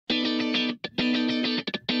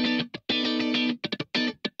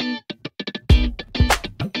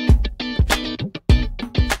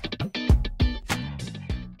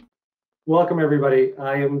Welcome, everybody.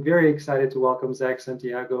 I am very excited to welcome Zak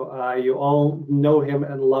Santiago. You all know him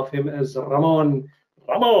and love him as Ramon.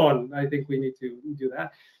 Ramon, I think we need to do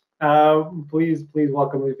that. Please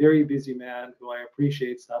welcome a very busy man who I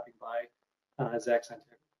appreciate stopping by, Zak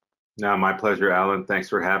Santiago. No, my pleasure, Alan. Thanks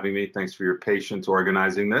for having me. Thanks for your patience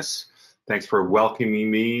organizing this. Thanks for welcoming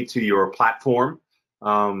me to your platform.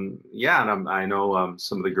 Yeah, and I know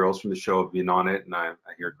some of the girls from the show have been on it, and I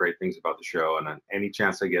hear great things about the show. And any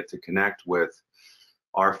chance I get to connect with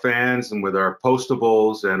our fans and with our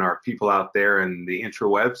postables and our people out there in the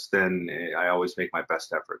intrawebs, then I always make my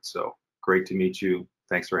best effort. So great to meet you.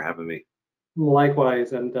 Thanks for having me.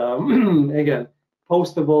 Likewise, and again,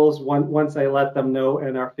 postables. Once I let them know,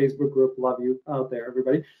 and our Facebook group, love you out there,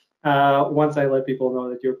 everybody. Once I let people know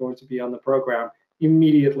that you're going to be on the program,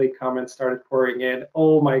 immediately comments started pouring in.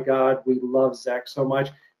 Oh my God, we love Zak so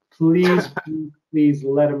much. Please, please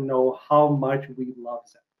let him know how much we love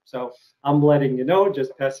Zak. So I'm letting you know,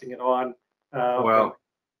 just passing it on. Well,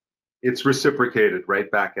 it's reciprocated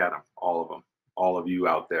right back at him, all of them, all of you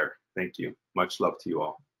out there. Thank you. Much love to you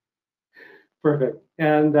all. Perfect.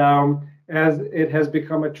 And as it has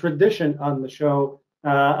become a tradition on the show,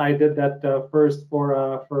 I did that first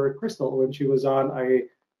for Crystal when she was on. I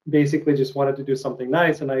basically just wanted to do something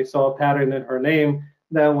nice, and I saw a pattern in her name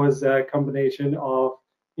that was a combination of,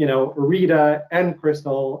 Rita and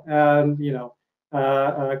Crystal, and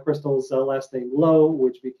Crystal's last name Lowe,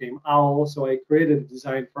 which became Owl. So I created a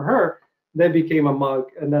design for her that became a mug,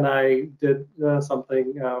 and then I did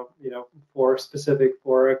something specific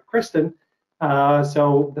for Kristen.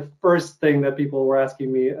 So the first thing that people were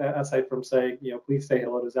asking me, aside from saying, please say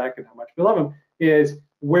hello to Zak and how much we love him, is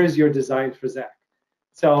where's your design for Zak?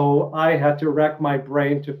 So I had to rack my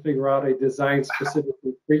brain to figure out a design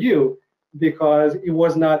specifically for you, because it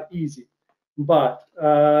was not easy. But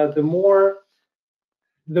the more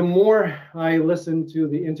I listened to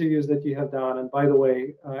the interviews that you have done, and by the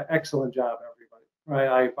way, excellent job, everybody.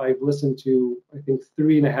 Right? I've listened to, I think,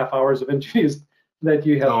 3.5 hours of interviews that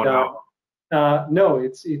you have done. No,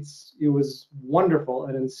 it was wonderful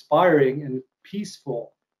and inspiring and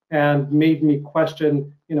peaceful, and made me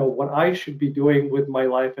question, what I should be doing with my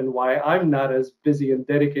life and why I'm not as busy and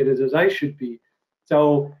dedicated as I should be.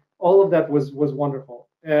 So all of that was wonderful.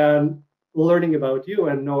 And learning about you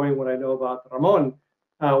and knowing what I know about Ramon,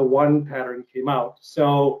 one pattern came out.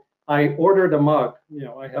 So I ordered a mug.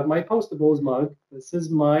 I have my Postables mug. This is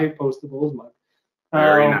my Postables mug.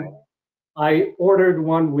 Very nice. I ordered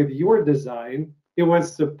one with your design. It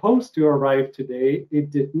was supposed to arrive today. It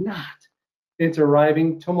did not. It's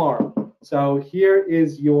arriving tomorrow. So here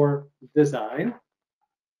is your design.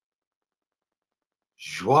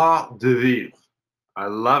 Joie de vivre. I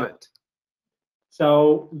love it.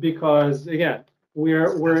 So because again,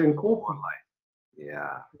 we're incorporating.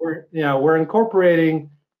 Yeah. We're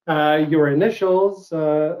incorporating your initials,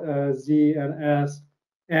 Z and S.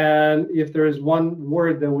 And if there is one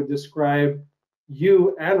word that would describe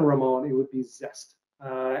you and Ramon, it would be zest.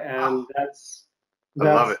 And that's I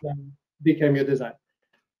love it. Became your design.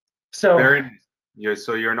 So very nice.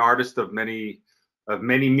 So you're an artist of many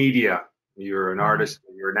media. You're an artist,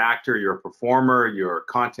 you're an actor, you're a performer, you're a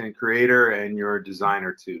content creator, and you're a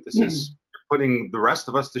designer too. This is putting the rest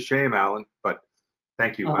of us to shame, Alan, but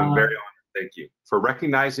thank you. I'm very honored. Thank you for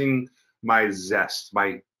recognizing my zest,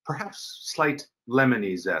 my perhaps slight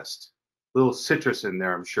lemony zest, a little citrus in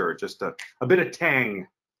there, I'm sure, just a bit of tang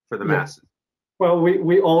for the masses. Well,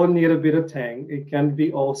 we all need a bit of tang. It can't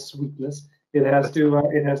be all sweetness. It has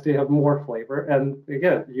to have more flavor. And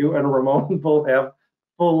again, you and Ramon both have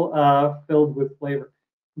filled with flavor.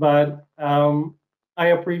 But I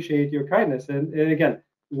appreciate your kindness. And again,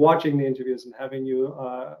 watching the interviews and having you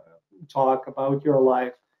talk about your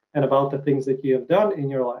life and about the things that you have done in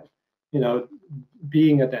your life,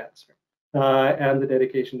 being a dancer and the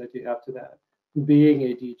dedication that you have to that, being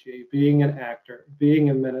a DJ, being an actor, being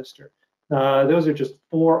a minister. Those are just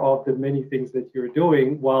 4 of the many things that you're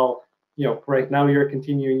doing while, right now you're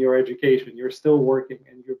continuing your education, you're still working,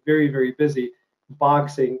 and you're very, very busy.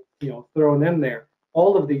 Boxing, thrown in there.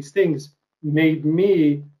 All of these things made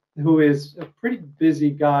me, who is a pretty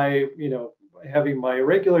busy guy, having my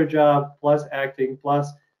regular job plus acting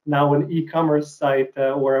plus now an e-commerce site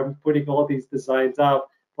where I'm putting all these designs up,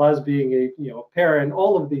 plus being a parent,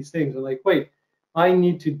 all of these things. I'm like, wait, I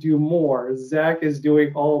need to do more. Zak is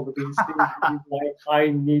doing all of these things. Like, I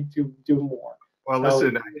need to do more. Well,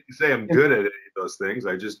 listen, I didn't say I'm good at any of those things.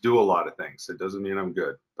 I just do a lot of things. It doesn't mean I'm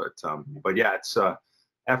good. But yeah, it's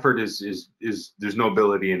effort is there's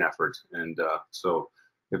nobility in effort. And so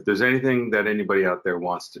if there's anything that anybody out there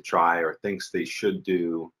wants to try or thinks they should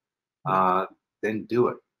do, then do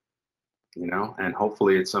it. you know, and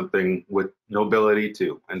hopefully it's something with nobility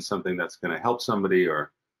too, and something that's going to help somebody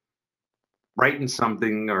or brighten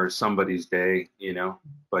something or somebody's day, you know.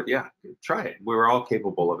 But yeah, try it. We're all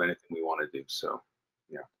capable of anything we want to do. So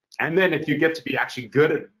yeah. And then if you get to be actually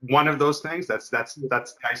good at one of those things, that's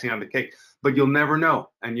the icing on the cake. But you'll never know.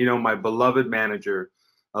 And you know, my beloved manager,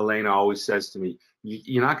 Elena, always says to me,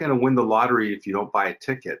 you're not going to win the lottery if you don't buy a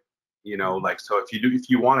ticket. You know, like, so if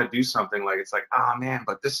you want to do something, like, it's like, oh man,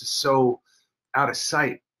 but this is so out of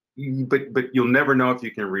sight. But you'll never know if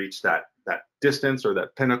you can reach that distance or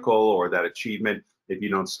that pinnacle or that achievement if you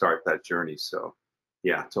don't start that journey. So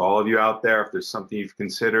yeah, to all of you out there, if there's something you've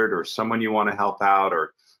considered or someone you want to help out,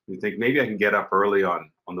 or you think maybe I can get up early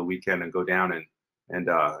on the weekend and go down and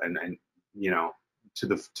you know, to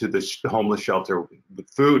the homeless shelter with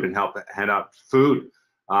food and help hand out food.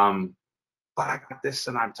 But I got this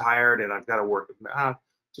and I'm tired and I've got to work.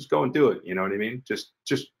 Just go and do it. You know what I mean? Just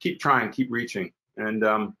keep trying, keep reaching, and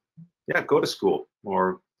yeah, go to school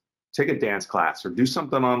or take a dance class or do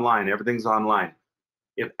something online. Everything's online.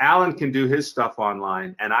 If Alan can do his stuff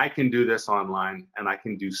online and I can do this online and I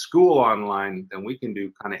can do school online, then we can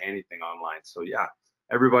do kind of anything online. So yeah,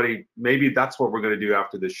 everybody, maybe that's what we're going to do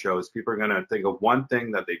after this show, is people are going to think of one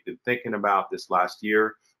thing that they've been thinking about this last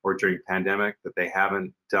year or during pandemic that they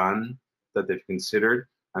haven't done, that they've considered,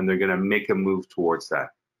 and they're going to make a move towards that.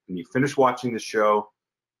 When you finish watching the show,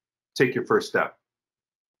 take your first step.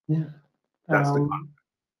 Yeah. That's the concept.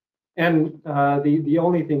 And the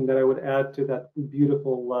only thing that I would add to that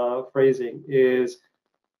beautiful phrasing is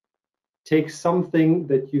take something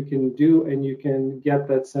that you can do and you can get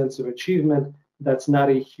that sense of achievement. That's not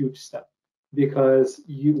a huge step, because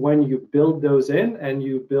when you build those in and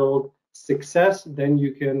you build success, then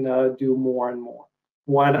you can do more and more.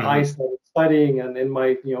 When I started studying, and in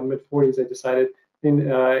my mid 40s, I decided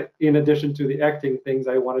in addition to the acting things,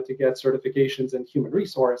 I wanted to get certifications in human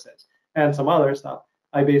resources and some other stuff.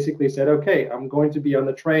 I basically said, okay, I'm going to be on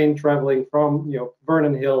the train traveling from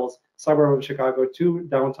Vernon Hills, suburb of Chicago, to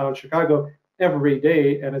downtown Chicago every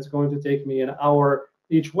day, and it's going to take me an hour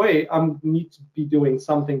each way. I need to be doing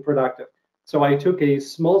something productive. So I took a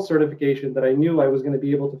small certification that I knew I was going to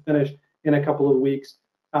be able to finish in a couple of weeks.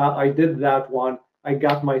 I did that one. I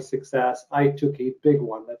got my success. I took a big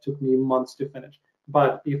one that took me months to finish.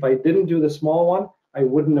 But if I didn't do the small one, I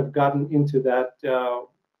wouldn't have gotten into that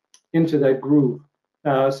groove.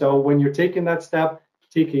 So when you're taking that step,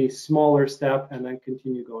 take a smaller step and then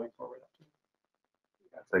continue going forward.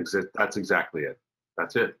 That's exactly it.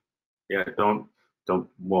 That's it. Yeah, don't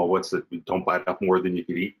well, what's it? Don't bite off more than you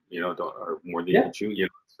could eat. Or more than you can chew.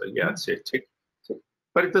 So yeah, it's it.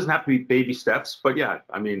 But it doesn't have to be baby steps. But yeah,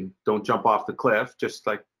 I mean, don't jump off the cliff. Just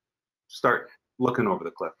like start looking over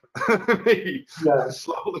the cliff. Maybe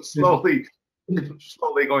slowly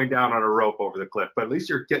going down on a rope over the cliff. But at least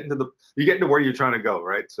you're getting to where you're trying to go,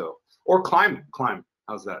 right? So, or climb.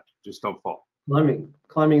 How's that? Just don't fall.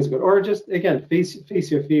 Climbing is good. Or just again,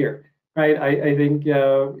 face your fear, right? I think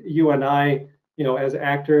you and I, as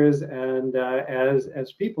actors and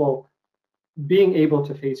as people, being able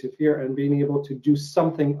to face your fear and being able to do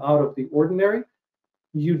something out of the ordinary,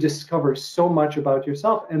 you discover so much about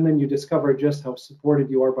yourself, and then you discover just how supported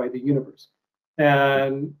you are by the universe.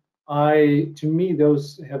 And to me,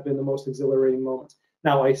 those have been the most exhilarating moments.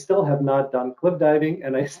 Now, I still have not done cliff diving,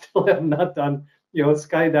 and I still have not done,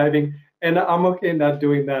 skydiving, and I'm okay not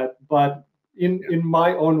doing that. But in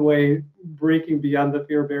my own way, breaking beyond the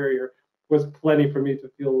fear barrier was plenty for me to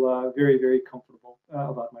feel very, very comfortable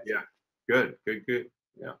about myself. Yeah, good.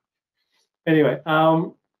 Yeah. Anyway,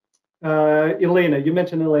 Elena, you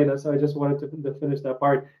mentioned Elena, so I just wanted to finish that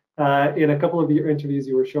part. In a couple of your interviews,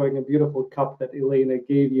 you were showing a beautiful cup that Elena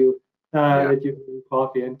gave you that you can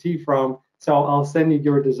coffee and tea from. So I'll send you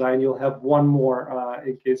your design. You'll have one more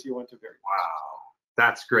in case you want to vary. Wow,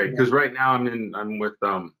 that's great. Because right now I'm with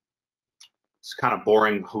it's kind of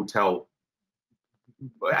boring hotel.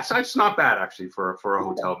 It's not bad actually for a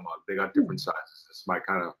hotel mug. They got different sizes. This is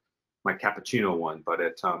my cappuccino one, but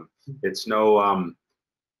it's no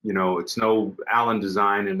it's no Alan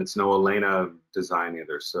design and it's no Elena design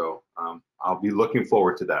either. So I'll be looking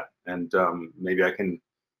forward to that, and maybe I can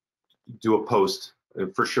do a post.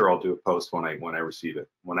 For sure, I'll do a post when I receive it.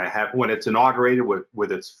 When it's inaugurated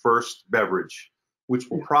with its first beverage, which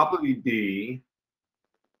will probably be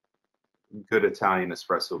good Italian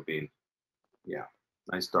espresso bean. Yeah,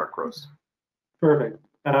 nice dark roast. Perfect.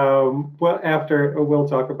 Well, after we'll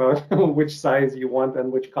talk about which size you want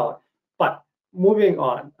and which color. But moving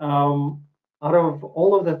on, out of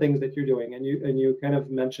all of the things that you're doing, and you kind of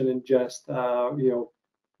mentioned in jest,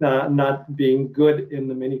 not being good in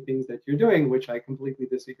the many things that you're doing, which I completely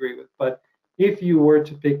disagree with. But if you were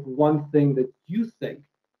to pick one thing that you think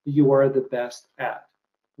you are the best at,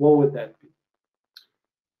 what would that be?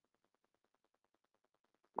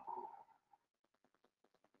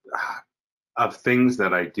 Of things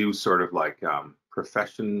that I do sort of like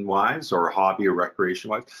profession wise or hobby or recreation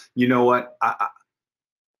wise, you know what?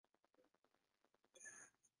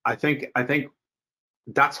 I think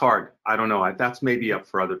that's hard. I don't know. That's maybe up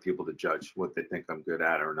for other people to judge what they think I'm good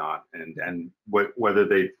at or not, and whether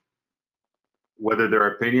their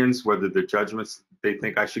opinions, whether their judgments, they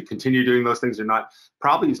think I should continue doing those things or not,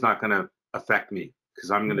 probably is not going to affect me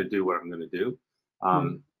because I'm going to do what I'm going to do.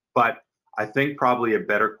 But I think probably a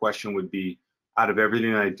better question would be, out of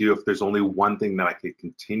everything I do, if there's only one thing that I could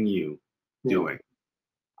continue doing,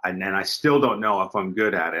 and I still don't know if I'm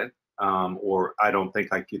good at it, or I don't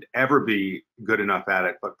think I could ever be good enough at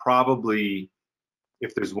it, but probably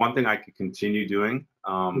if there's one thing I could continue doing,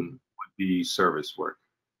 would be service work.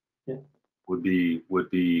 Would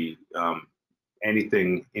be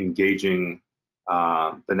anything engaging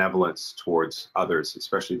benevolence towards others,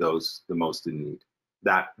 especially those the most in need.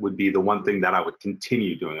 That would be the one thing that I would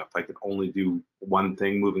continue doing if I could only do one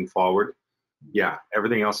thing moving forward. Yeah,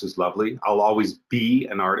 everything else is lovely. I'll always be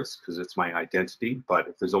an artist because it's my identity. But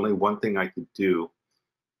if there's only one thing I could do,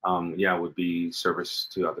 yeah, it would be service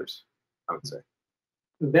to others, I would say.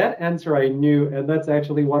 That answer I knew, and that's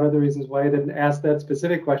actually one of the reasons why I didn't ask that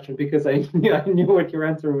specific question, because I knew what your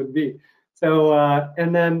answer would be. So,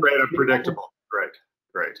 and then great, unpredictable.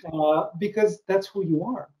 Great. Because that's who you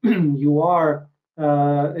are. You are,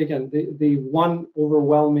 again, the one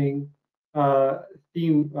overwhelming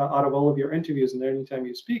theme out of all of your interviews and anytime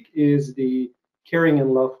you speak is the caring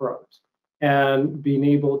and love for others, and being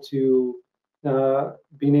able to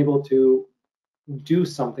do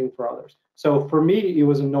something for others. So for me, it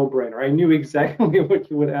was a no-brainer. I knew exactly what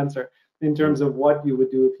you would answer in terms of what you would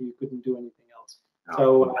do if you couldn't do anything else.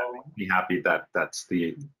 So I'd be happy that that's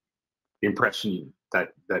the impression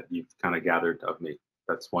that you've kind of gathered of me.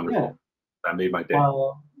 That's wonderful. Yeah. That made my day.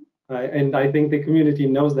 And I think the community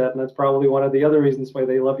knows that, and that's probably one of the other reasons why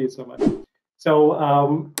they love you so much.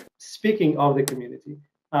 So speaking of the community,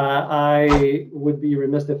 I would be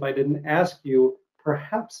remiss if I didn't ask you,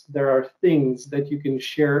 perhaps there are things that you can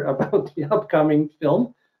share about the upcoming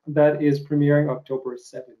film that is premiering October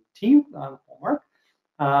 17th on Hallmark.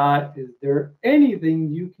 Is there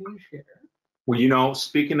anything you can share? Well,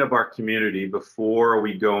 speaking of our community, before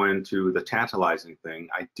we go into the tantalizing thing,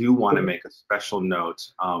 I do want to make a special note,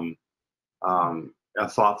 a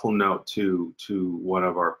thoughtful note to one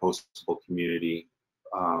of our postable community,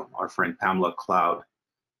 our friend Pamela Cloud,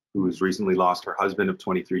 who has recently lost her husband of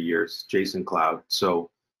 23 years, Jason Cloud. So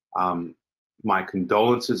my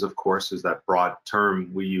condolences, of course, is that broad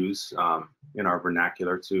term we use in our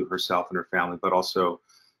vernacular to herself and her family, but also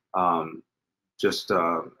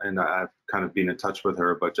and I've kind of been in touch with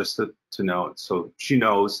her, but just to know, so she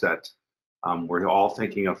knows that we're all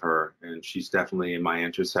thinking of her, and she's definitely in my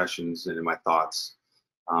intercessions and in my thoughts.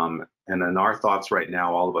 And in our thoughts right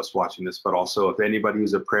now, all of us watching this, but also if anybody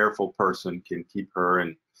who's a prayerful person can keep her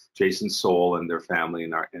and Jason's soul and their family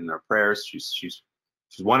in their prayers. She's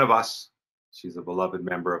one of us. She's a beloved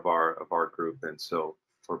member of our group, and so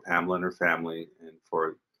for Pamela and her family, and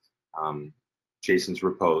for Jason's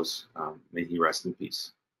repose, may he rest in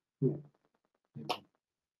peace.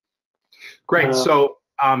 Great. So,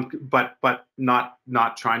 but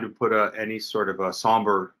not trying to put any sort of a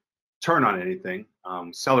somber turn on anything.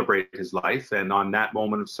 Celebrate his life, and on that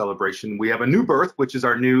moment of celebration, we have a new birth, which is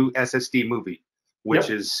our new SSD movie, which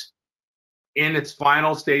is in its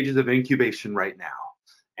final stages of incubation right now,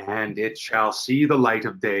 and it shall see the light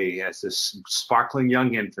of day as this sparkling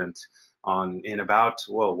young infant in about,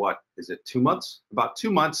 well, what is it, 2 months? About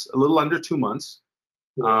 2 months, a little under 2 months.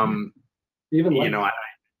 Even less.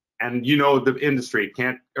 And the industry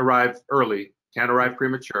can't arrive early, can't arrive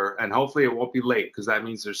premature, and hopefully it won't be late, because that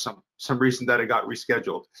means there's some reason that it got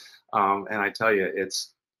rescheduled. And I tell you,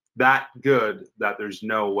 it's that good that there's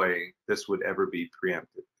no way this would ever be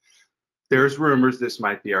preempted. There's rumors this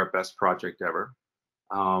might be our best project ever.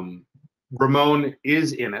 Ramon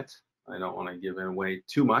is in it. I don't want to give away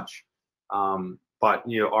too much. But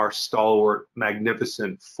our stalwart,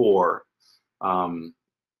 magnificent four,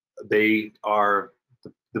 they are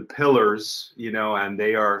the pillars, and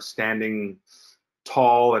they are standing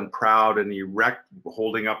tall and proud and erect,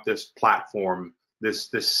 holding up this platform, this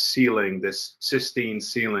ceiling, this Sistine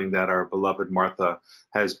ceiling that our beloved Martha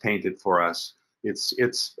has painted for us. It's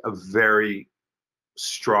a very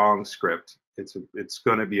strong script. It's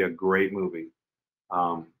going to be a great movie.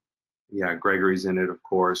 Yeah, Gregory's in it, of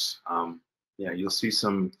course. Yeah, you'll see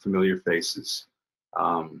some familiar faces.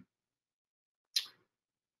 Um,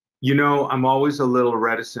 I'm always a little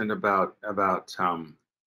reticent about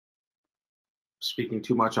speaking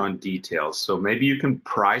too much on details. So maybe you can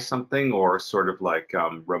pry something or sort of like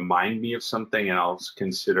remind me of something, and I'll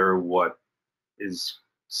consider what is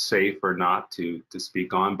safe or not to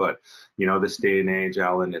speak on. But this day and age,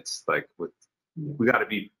 Alan, it's like we got to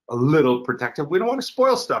be a little protective. We don't want to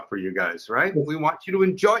spoil stuff for you guys, right? We want you to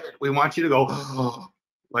enjoy it. We want you to go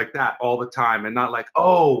like that all the time, and not like,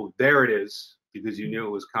 oh, there it is, because you knew it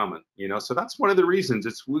was coming. So that's one of the reasons.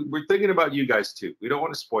 We're thinking about you guys too. We don't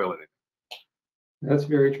want to spoil anything. That's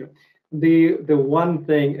very true. The one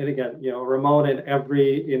thing, and again, Ramon in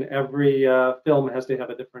every film has to have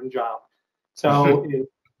a different job. So in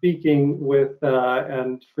speaking with,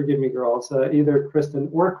 and forgive me, girls, either Kristen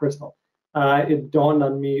or Crystal, it dawned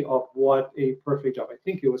on me of what a perfect job. I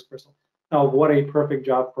think it was Crystal. Of what a perfect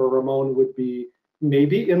job for Ramon would be,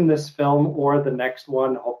 maybe in this film or the next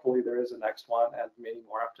one. Hopefully, there is a next one and many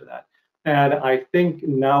more after that. And I think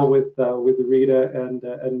now with Rita and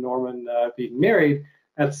Norman being married,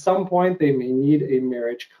 at some point they may need a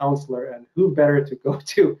marriage counselor, and who better to go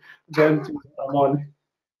to than to someone.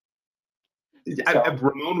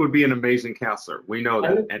 Ramon would be an amazing counselor. We know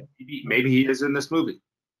that, and maybe he is in this movie.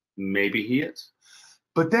 Maybe he is.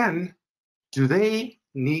 But then, do they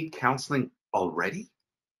need counseling already?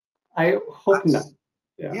 I hope not.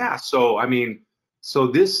 Yeah. So so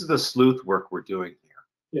this is the sleuth work we're doing here.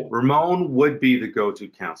 Yeah. Ramon would be the go-to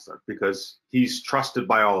counselor because he's trusted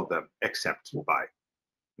by all of them, except by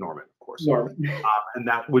Norman, of course. Norman. And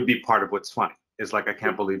that would be part of what's funny. Is like, I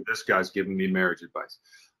can't believe this guy's giving me marriage advice.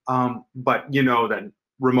 But that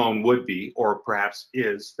Ramon would be, or perhaps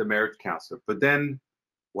is, the marriage counselor. But then,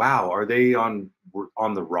 wow, are they on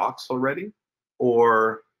the rocks already?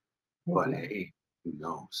 Or, but hey, who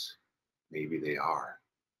knows? Maybe they are.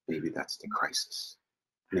 Maybe that's the crisis.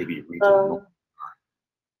 Maybe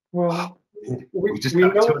well,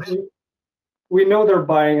 we know they're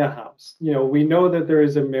buying a house. We know that there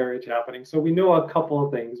is a marriage happening. So we know a couple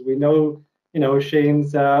of things. We know,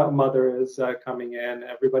 Shane's mother is coming in.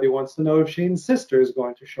 Everybody wants to know if Shane's sister is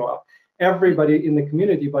going to show up. Everybody in the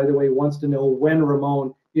community, by the way, wants to know when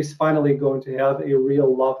Ramon is finally going to have a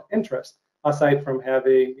real love interest, aside from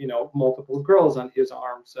having, multiple girls on his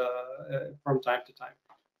arms from time to time.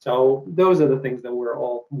 So those are the things that we're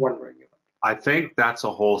all wondering about. I think that's a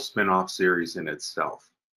whole spin-off series in itself.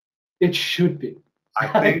 It should be. I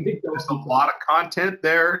think there's a lot of content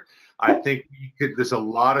there. I think there's a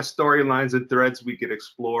lot of storylines and threads we could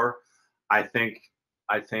explore. I think,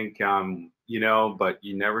 but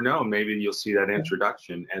you never know. Maybe you'll see that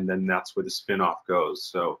introduction, and then that's where the spin-off goes.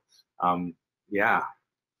 So, yeah,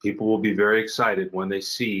 people will be very excited when they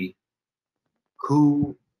see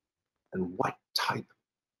who and what type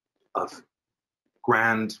of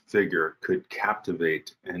grand figure could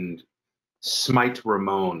captivate and smite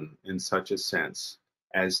Ramon in such a sense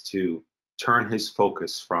as to turn his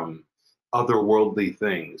focus from otherworldly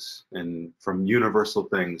things and from universal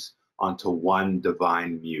things onto one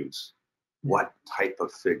divine muse. What type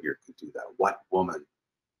of figure could do that? What woman?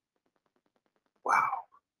 Wow.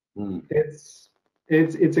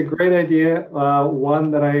 It's a great idea.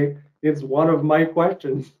 It's one of my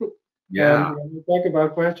questions. Yeah. And when we talk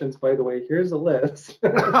about questions, by the way, here's a list.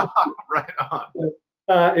 Right on.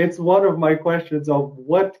 It's one of my questions of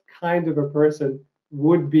what kind of a person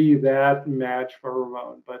would be that match for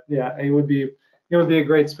Ramon. But yeah, it would be a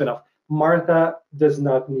great spinoff. Martha does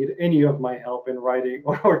not need any of my help in writing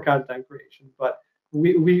or content creation, but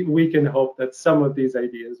we can hope that some of these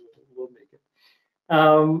ideas will make it.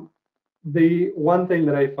 The one thing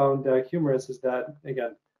that I found humorous is that,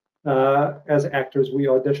 again, as actors, we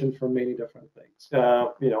audition for many different things.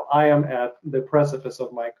 I am at the precipice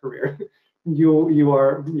of my career. You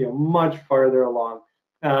are much farther along.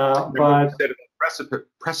 But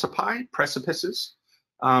precipices.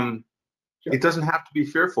 Sure. It doesn't have to be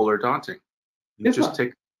fearful or daunting. You just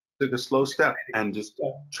take a slow step and just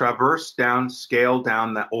traverse down, scale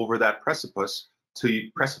down over that precipice till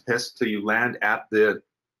you land at that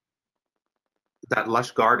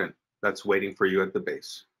lush garden that's waiting for you at the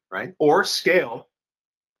base, right? Or scale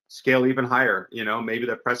even higher. Maybe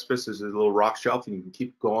that precipice is a little rock shelf, and you can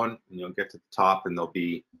keep going, and you'll get to the top, and there'll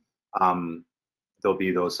be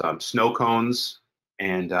those snow cones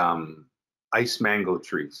and ice mango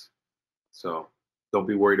trees. So don't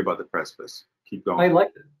be worried about the precipice. Keep going. I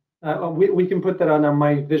like it. We can put that on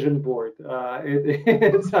my vision board.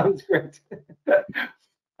 It sounds great.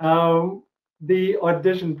 The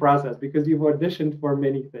audition process, because you've auditioned for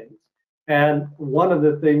many things, And one of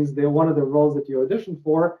the roles that you audition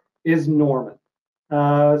for is Norman.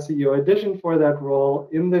 So you audition for that role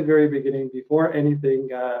in the very beginning, before anything,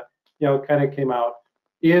 kind of came out.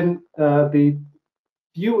 In the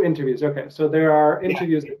few interviews, okay, so there are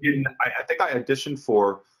interviews. I think I auditioned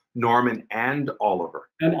for Norman and Oliver.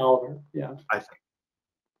 And Oliver, yeah. I think.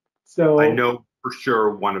 So I know for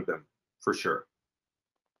sure one of them, for sure,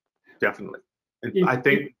 definitely. And I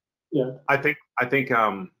think. Yeah. I think.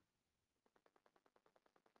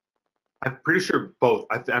 I'm pretty sure both.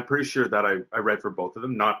 I'm pretty sure that I read for both of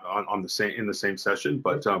them, not on the same in the same session,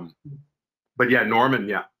 but yeah, Norman,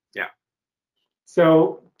 yeah.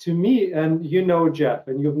 So to me, and you know Jeff,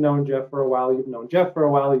 and you've known Jeff for a while. You've known Jeff for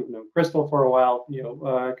a while. You've known Crystal for a while.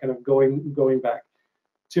 Kind of going back.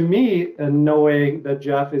 To me, and knowing that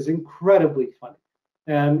Jeff is incredibly funny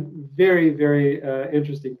and very, very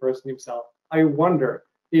interesting person himself, I wonder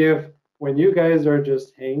if when you guys are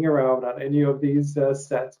just hanging around on any of these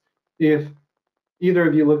sets, if either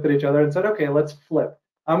of you looked at each other and said, okay, let's flip.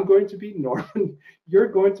 I'm going to be Norman. You're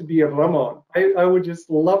going to be Ramon. I would just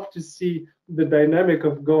love to see the dynamic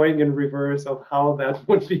of going in reverse of how that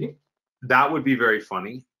would be. That would be very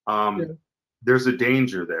funny. Yeah. There's a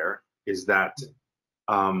danger there, is that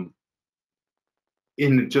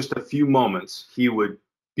in just a few moments, he would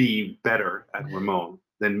be better at Ramon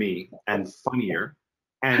than me and funnier.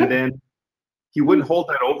 And then he wouldn't hold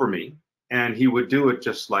that over me, and he would do it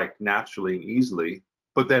just like naturally and easily.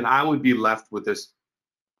 But then I would be left with this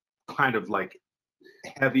kind of like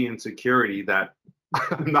heavy insecurity that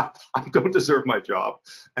I don't deserve my job,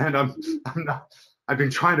 and I'm not. I've been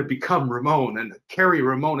trying to become Ramon and carry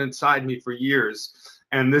Ramon inside me for years,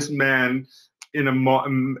 and this man in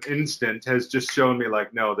an instant has just shown me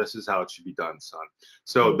like, no, this is how it should be done, son.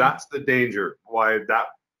 So that's the danger. Why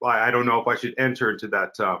I don't know if I should enter into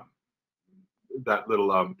that that little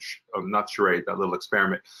not charade, that little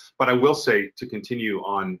experiment. But I will say, to continue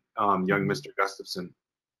on young Mr. Gustafson,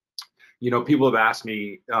 people have asked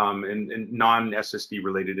me in non-SSD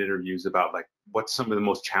related interviews about like what's some of the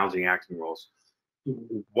most challenging acting roles.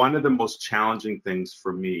 One of the most challenging things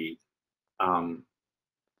for me,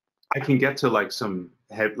 I can get to like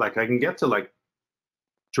I can get to like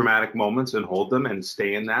dramatic moments and hold them and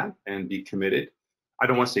stay in that and be committed. I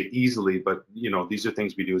don't want to say easily, but these are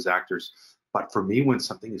things we do as actors. But for me, when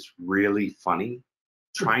something is really funny,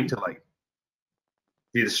 trying to like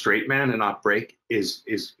be the straight man and not break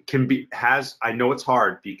I know it's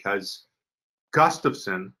hard, because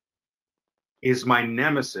Gustafson is my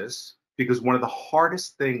nemesis, because one of the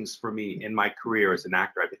hardest things for me in my career as an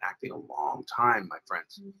actor, I've been acting a long time, my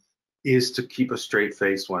friends, is to keep a straight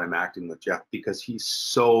face when I'm acting with Jeff, because he's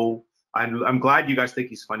so, I'm glad you guys think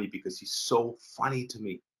he's funny, because he's so funny to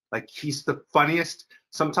me. Like, he's the funniest.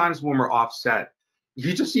 Sometimes when we're offset,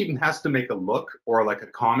 he just even has to make a look or like a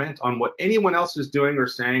comment on what anyone else is doing or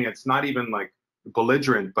saying. It's not even like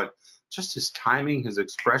belligerent, but just his timing, his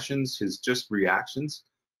expressions, his just reactions.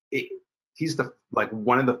 He's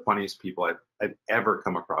one of the funniest people I've ever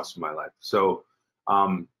come across in my life. So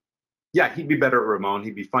yeah, he'd be better at Ramon.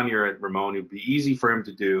 He'd be funnier at Ramon. It'd be easy for him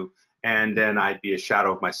to do. And then I'd be a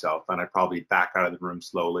shadow of myself, and I'd probably back out of the room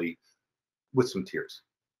slowly with some tears.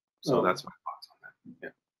 So that's my thoughts on that.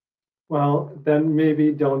 Yeah. Well, then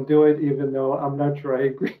maybe don't do it, even though I'm not sure I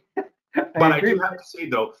agree. I do have to say,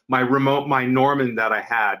 though, my Norman that I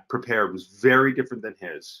had prepared was very different than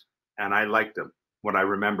his, and I liked him, what I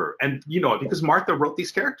remember. And, because Martha wrote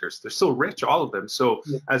these characters. They're so rich, all of them. So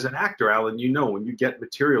as an actor, Alan, when you get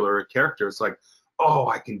material or a character, it's like, oh,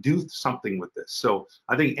 I can do something with this. So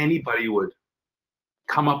I think anybody would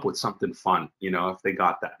come up with something fun, if they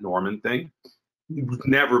got that Norman thing. It would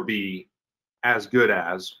never be as good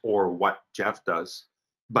as or what Jeff does,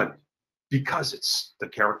 but because the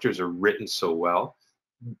characters are written so well,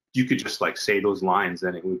 you could just like say those lines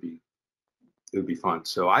and it would be fun.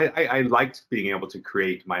 So I liked being able to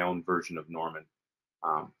create my own version of Norman,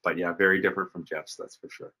 but yeah, very different from Jeff's, that's for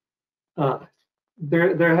sure.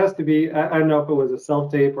 There has to be, I don't know if it was a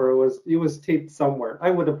self-tape or it was taped somewhere. I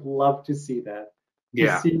would have loved to see that.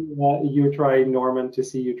 Yeah. To see you trying Norman, to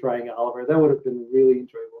see you trying Oliver, that would have been really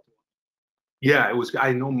enjoyable. Yeah, it was.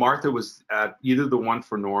 I know Martha was at either the one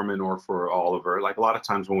for Norman or for Oliver. Like a lot of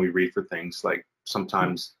times when we read for things, like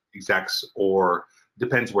sometimes execs, or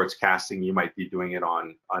depends where it's casting, you might be doing it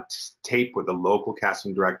on tape with a local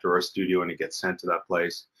casting director or a studio, and it gets sent to that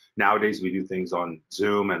place. Nowadays we do things on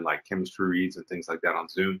Zoom and like chemistry reads and things like that on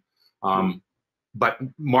Zoom. But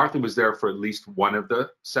Martha was there for at least one of the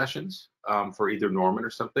sessions for either Norman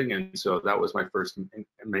or something, and so that was my first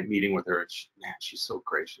meeting with her. And she's so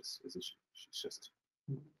gracious, isn't she? She's just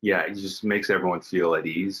yeah, it just makes everyone feel at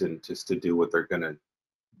ease and just to do what they're gonna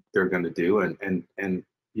do. And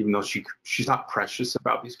even though she's not precious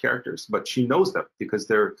about these characters, but she knows them because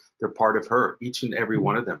they're part of her, each and every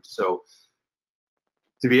one of them. So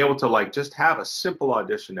to be able to like just have a simple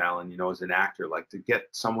audition, Alan, as an actor, like to get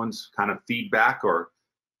someone's kind of feedback or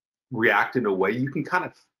react in a way you can kind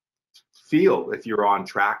of feel if you're on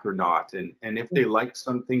track or not, and if they like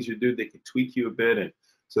some things you do, they can tweak you a bit, and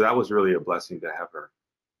so that was really a blessing to have her.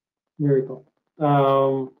 Very cool.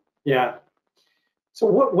 Yeah. So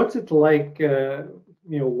what's it like,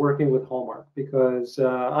 working with Hallmark? Because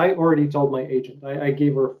I already told my agent, I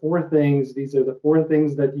gave her 4 things. These are the 4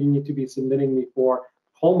 things that you need to be submitting me for.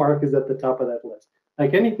 Hallmark is at the top of that list.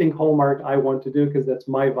 Like anything Hallmark, I want to do because that's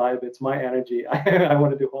my vibe, it's my energy. I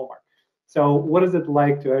want to do Hallmark. So what is it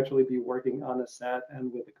like to actually be working on a set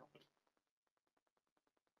and with the company?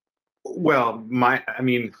 Well,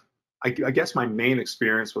 I guess my main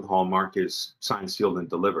experience with Hallmark is Signed, Sealed, and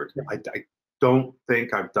Delivered. Yeah. I don't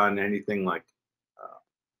think I've done anything like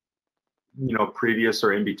previous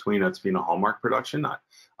or in between that's been a Hallmark production.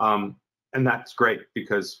 And that's great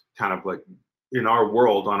because kind of like in our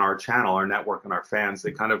world, on our channel, our network, and our fans,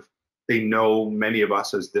 they know many of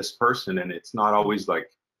us as this person, and it's not always like,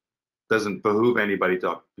 doesn't behoove anybody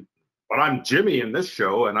to, but I'm Jimmy in this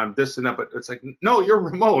show and I'm this and that, but it's like, no, you're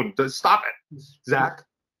Ramon. Stop it, Zach.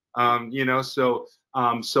 So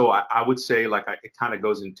I would say like it kind of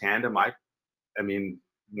goes in tandem.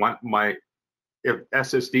 If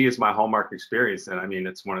SSD is my Hallmark experience, then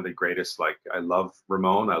it's one of the greatest. Like I love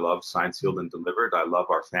Ramon, I love Signed, Sealed, and Delivered. I love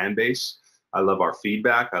our fan base. I love our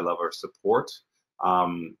feedback. I love our support.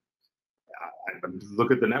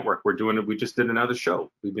 Look at the network. We're doing it. We just did another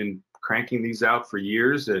show. We've been cranking these out for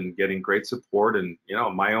years and getting great support. And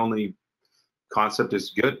my only concept is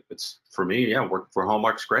good. It's for me. Yeah, working for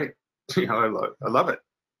Hallmark's great. I love it.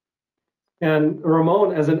 And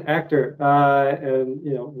Ramon, as an actor, and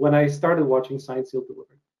when I started watching Signed, Sealed,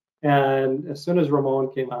 Delivered, and as soon as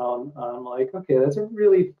Ramon came out, I'm like, okay, that's a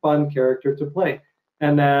really fun character to play.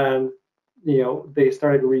 And then they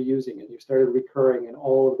started reusing it. You started recurring in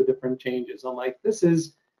all of the different changes. I'm like, this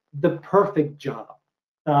is the perfect job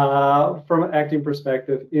from an acting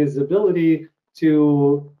perspective, is ability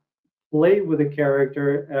to play with a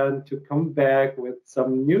character and to come back with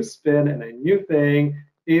some new spin and a new thing.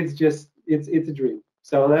 It's just, it's a dream.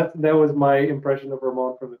 So that was my impression of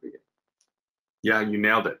Ramon from the beginning. Yeah, you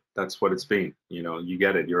nailed it. That's what it's been. You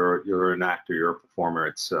get it. You're an actor. You're a performer.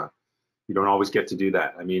 It's you don't always get to do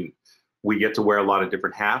that. We get to wear a lot of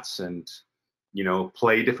different hats and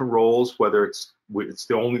play different roles, whether it's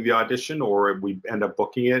only the audition or we end up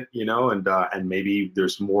booking it, and maybe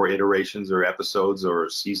there's more iterations or episodes or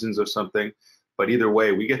seasons of something. But either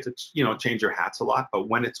way, we get to change our hats a lot. But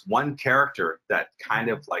when it's one character that kind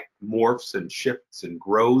of like morphs and shifts and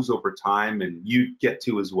grows over time, and you get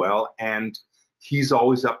to as well, and he's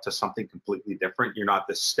always up to something completely different. You're not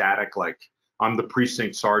this static, like I'm the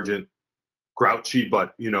precinct sergeant, grouchy,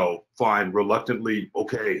 but fine, reluctantly,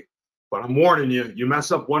 okay. But I'm warning you, you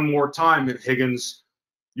mess up one more time, Higgins,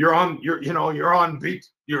 you're on beat,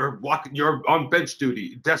 you're on bench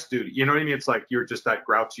duty, desk duty. You know what I mean? It's like you're just that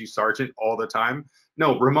grouchy sergeant all the time.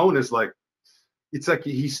 No, Ramon is like, it's like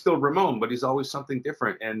he's still Ramon, but he's always something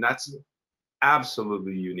different, and that's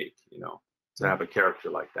absolutely unique. To have a character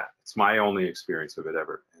like that. It's my only experience of it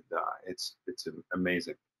ever, and it's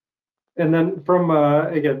amazing. And then from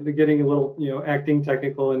again, getting a little acting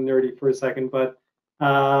technical and nerdy for a second, but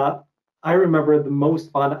I remember the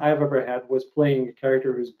most fun I've ever had was playing a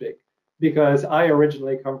character who's big, because I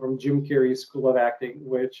originally come from Jim Carrey's School of Acting,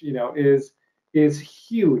 which is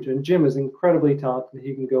huge, and Jim is incredibly talented.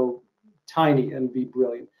 He can go tiny and be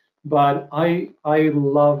brilliant, but I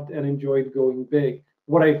loved and enjoyed going big.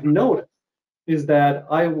 What I've noticed is that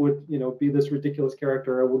I would be this ridiculous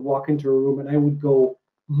character. I would walk into a room and I would go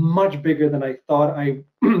much bigger than I thought I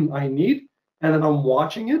need, and then I'm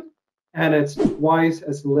watching it and it's twice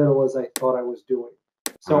as little as I thought I was doing.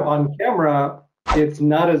 So on camera, it's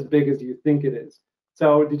not as big as you think it is.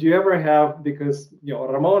 So did you ever have, because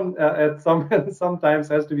Ramon sometimes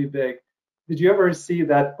has to be big, did you ever see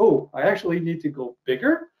that, oh, I actually need to go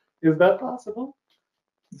bigger? Is that possible?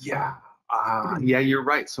 Yeah. Yeah, you're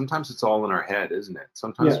right. Sometimes it's all in our head, isn't it?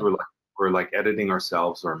 Sometimes we're like editing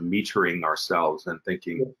ourselves or metering ourselves and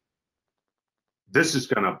thinking,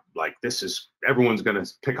 everyone's gonna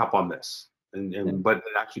pick up on this, but it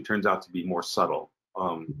actually turns out to be more subtle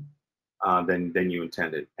than you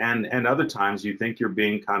intended. And other times you think you're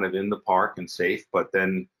being kind of in the park and safe, but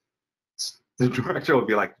then the director will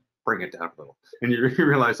be like, bring it down a little, and you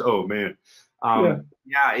realize, oh man,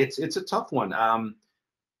 yeah, it's a tough one.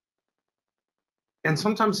 and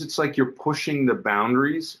sometimes it's like you're pushing the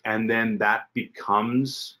boundaries, and then that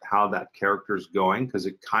becomes how that character's going because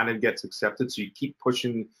it kind of gets accepted. So you keep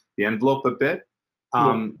pushing the envelope a bit.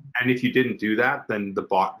 Yeah. And if you didn't do that, then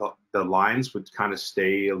the lines would kind of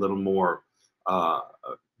stay a little more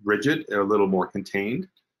rigid, a little more contained.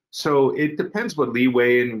 So it depends what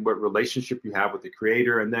leeway and what relationship you have with the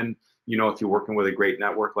creator. And then, you know, if you're working with a great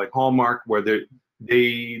network like Hallmark, where they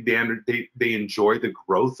enjoy the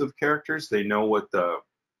growth of characters, they know what the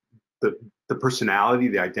personality,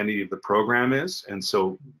 the identity of the program is, and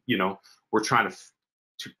so, you know, we're trying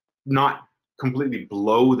to not completely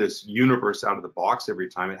blow this universe out of the box every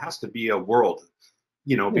time. It has to be a world,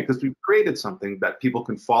 you know, because we've created something that people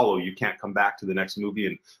can follow. You can't come back to the next movie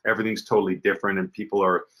and everything's totally different and people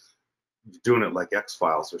are doing it like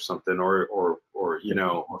X-Files or something, or you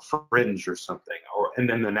know, or Fringe or something, and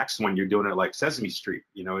then the next one you're doing it like Sesame Street,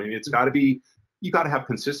 you know. And it's got to be, you got to have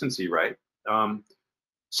consistency, right?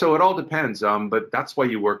 So it all depends, but that's why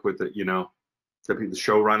you work with the, you know, the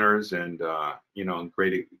showrunners and you know,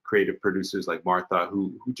 great creative producers like Martha,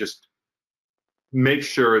 who just make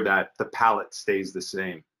sure that the palette stays the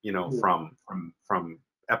same, you know, from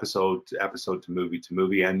episode to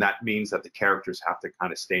movie, and that means that the characters have to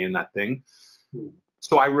kind of stay in that thing.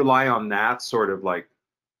 So I rely on that sort of like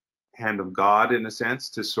hand of God in a sense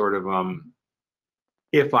to sort of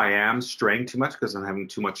if I am straying too much because I'm having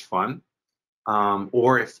too much fun,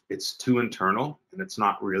 or if it's too internal and it's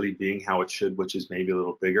not really being how it should, which is maybe a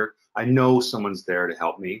little bigger, I know someone's there to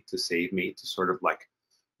help me, to save me, to sort of like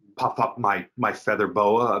puff up my feather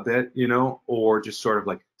boa a bit, you know, or just sort of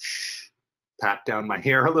like pat down my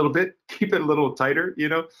hair a little bit, keep it a little tighter, you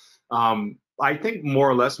know. I think more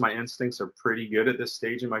or less my instincts are pretty good at this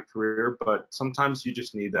stage in my career, but sometimes you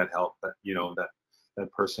just need that help, that, you know,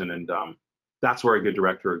 that person, and that's where a good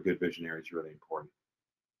director or a good visionary is really important.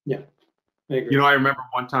 Yeah, I agree. You know, I remember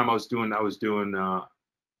one time I was doing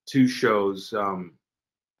two shows.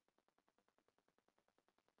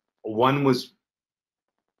 One was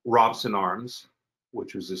Robson Arms,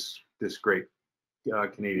 which was this great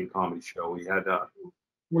Canadian comedy show. We had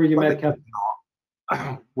where you met Kevin.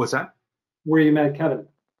 What's that? Where you met Kevin.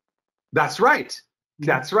 That's right.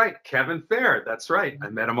 That's right. Kevin Fair. That's right. I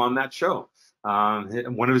met him on that show.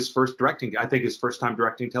 One of his first directing, I think his first time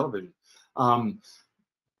directing television. But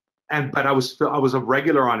I was a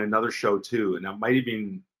regular on another show too, and that might have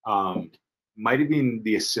been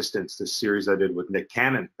The Assistants, the series I did with Nick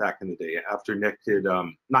Cannon back in the day. After Nick did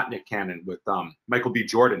not Nick Cannon, with Michael B.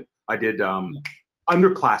 Jordan, I did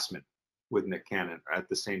Underclassmen with Nick Cannon at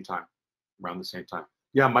the same time, around the same time.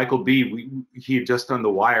 Yeah, Michael B. He had just done The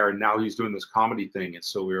Wire, and now he's doing this comedy thing, and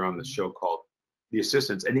so we were on this show called The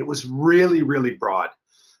Assistants, and it was really, really broad.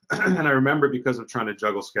 And I remember, because of trying to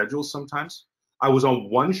juggle schedules sometimes, I was on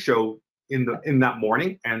one show in that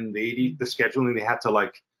morning, and the scheduling, they had to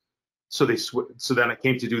like, so then I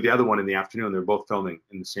came to do the other one in the afternoon. They're both filming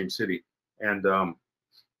in the same city, and the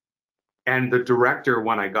director,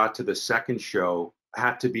 when I got to the second show,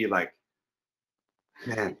 had to be like,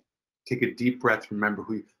 man, take a deep breath, remember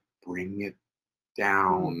who you, bring it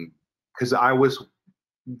down, because I was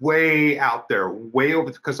way out there, way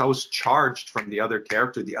over, because I was charged from the other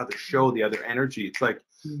character, the other show, the other energy. It's like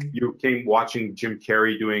you came watching Jim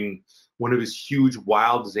Carrey doing one of his huge,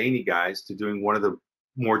 wild, zany guys to doing one of the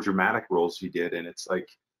more dramatic roles he did, and it's like,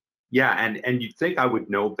 yeah, and you'd think I would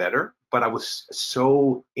know better, but I was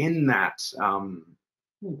so in that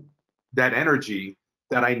that energy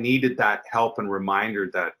that I needed that help and reminder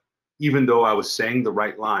that even though I was saying the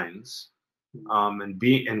right lines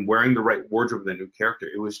and wearing the right wardrobe of the new character,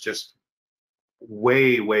 it was just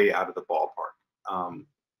way out of the ballpark.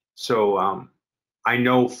 So I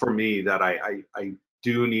know for me that I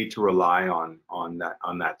do need to rely on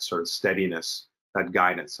that sort of steadiness, that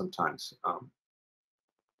guidance sometimes.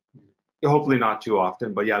 Hopefully not too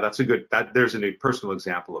often, but yeah, there's a personal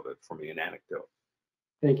example of it for me, an anecdote.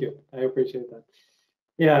 Thank you. I appreciate that.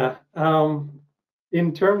 Yeah.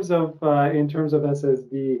 In terms of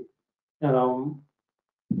SSD, I'm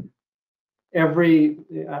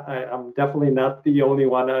definitely not the only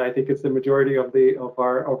one. I think it's the majority of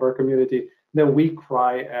our community that we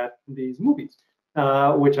cry at these movies,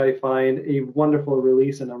 which I find a wonderful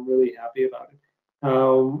release, and I'm really happy about it.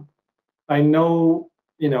 I know,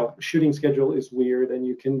 you know, shooting schedule is weird, and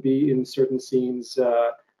you can be in certain scenes,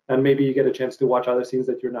 and maybe you get a chance to watch other scenes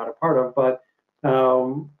that you're not a part of. But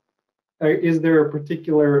is there a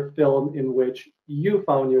particular film in which you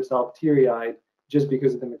found yourself teary-eyed just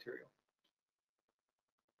because of the material?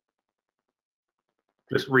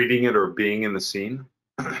 Just reading it or being in the scene?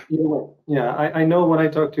 Either way. Yeah, I know when I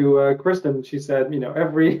talked to Kristen, she said,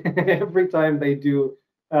 every every time they do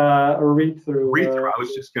a read through. Read through. I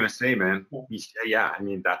was just gonna say, man. Yeah, Yeah, I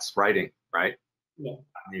mean that's writing, right? yeah.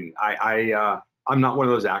 I mean, I'm not one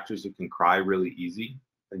of those actors who can cry really easy.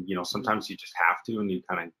 And Mhm. sometimes you just have to, and you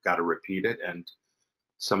kind of got to repeat it. And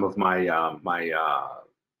some of my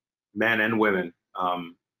men and women,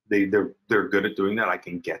 they're good at doing that. I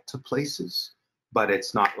can get to places, but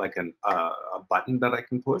it's not like a button that I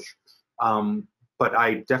can push. Um, but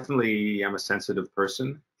I definitely am a sensitive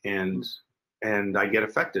person, and I get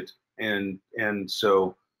affected, and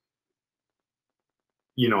so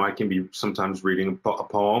I can be sometimes reading a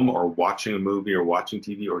poem or watching a movie or watching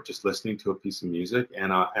TV or just listening to a piece of music,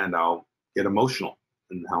 and I'll get emotional,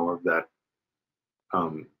 and however that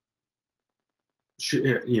um,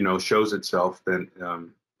 shows itself, then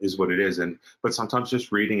is what it is. And but sometimes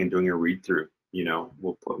just reading and doing a read through,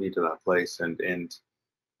 will put me to that place. And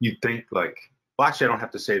you'd think like, well, actually, I don't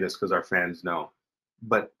have to say this because our fans know,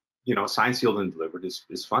 but Signed, Sealed, and Delivered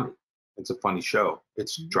is funny. It's a funny show.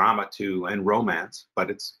 It's drama too and romance, but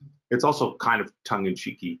it's also kind of tongue in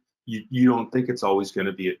cheeky. You don't think it's always going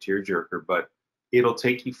to be a tearjerker, but it'll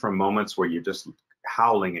take you from moments where you're just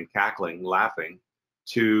howling and cackling, laughing,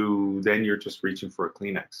 to then you're just reaching for a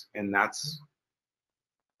Kleenex, and that's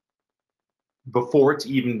before it's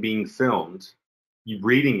even being filmed. You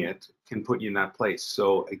reading it can put you in that place.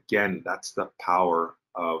 So again, that's the power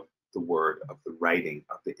of the word, of the writing,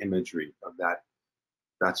 of the imagery, of that.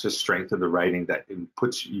 That's the strength of the writing, that it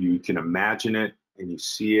puts you can imagine it and you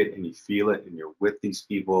see it and you feel it and you're with these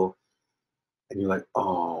people and you're like,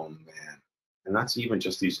 oh man. And that's even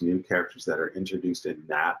just these new characters that are introduced in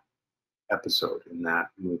that episode, in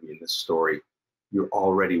that movie, in this story. You're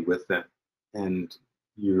already with them, and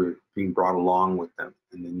you're being brought along with them,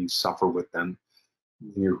 and then you suffer with them,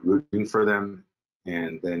 and you're rooting for them.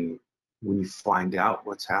 And then when you find out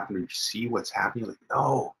what's happened, or you see what's happening, you're like,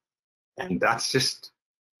 no. And that's just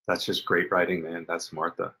great writing, man. That's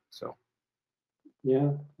Martha. So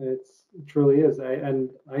Yeah, it truly is.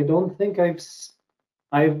 I don't think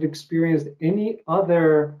I've experienced any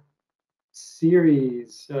other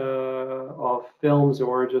series of films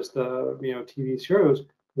or just TV shows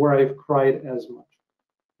where I've cried as much.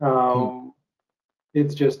 Um,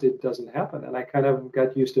 it's just it doesn't happen, and I kind of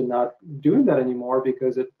got used to not doing that anymore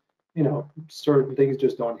because certain things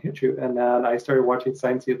just don't hit you. And then I started watching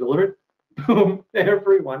Signed, Sealed, Delivered. Boom,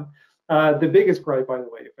 everyone. The biggest cry, by the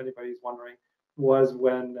way, if anybody's wondering, was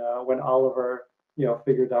when Oliver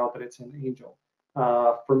figured out that it's an angel.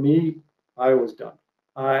 For me, I was done.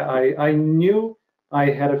 I knew, I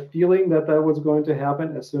had a feeling that that was going to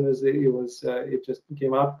happen as soon as it just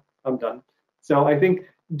came out. I'm done. So I think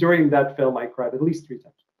during that film, I cried at least 3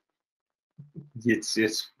 times.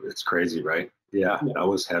 it's crazy, right? Yeah, Yeah, that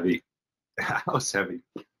was heavy. That was heavy.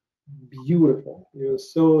 beautiful. It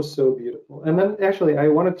was so, so beautiful. And then actually, I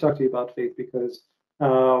want to talk to you about faith because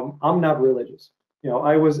I'm not religious.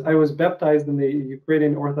 I was baptized in the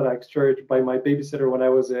Ukrainian Orthodox Church by my babysitter when I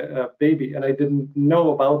was a baby, and I didn't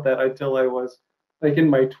know about that until I was like in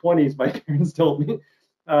my 20s. My parents told me.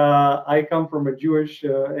 I come from a Jewish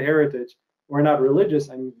heritage. We're not religious.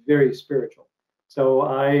 I'm very spiritual. So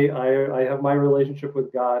I have my relationship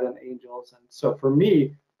with God and angels, and so for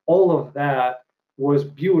me, all of that was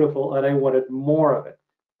beautiful, and I wanted more of it.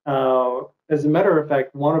 As a matter of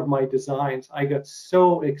fact, one of my designs, I got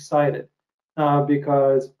so excited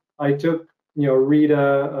because I took,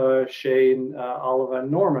 Rita, Shane, Oliver,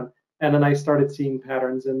 and Norman, and then I started seeing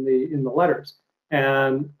patterns in the letters.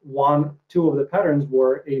 And two of the patterns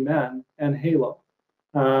were Amen and Halo.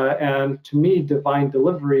 And to me, divine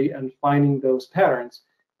delivery and finding those patterns,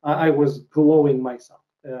 I was glowing myself,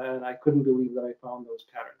 and I couldn't believe that I found those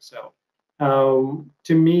patterns. So,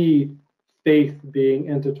 to me, faith being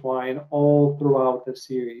intertwined all throughout the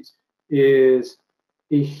series is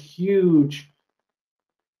a huge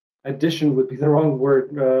addition would be the wrong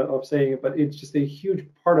word of saying it, but it's just a huge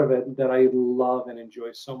part of it that I love and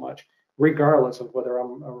enjoy so much, regardless of whether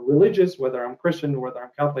I'm religious, whether I'm Christian, whether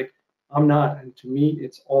I'm Catholic. I'm not, and to me,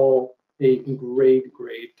 it's all a great,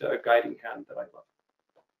 great guiding hand that I love.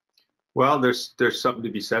 Well, there's something to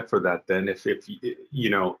be said for that then. If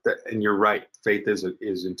and you're right, faith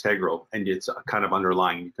is integral, and it's kind of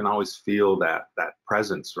underlying. You can always feel that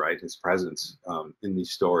presence, right? His presence in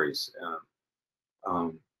these stories,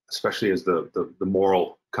 especially as the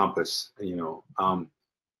moral compass,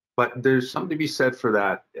 But there's something to be said for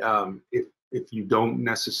that. If you don't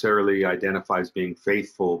necessarily identify as being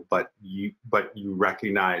faithful, but you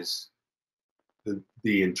recognize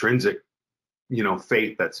the intrinsic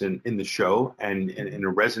faith that's in the show, and it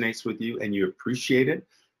resonates with you, and you appreciate it,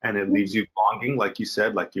 and it leaves you longing, like you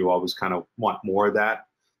said, like you always kind of want more of that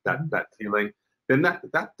feeling, then that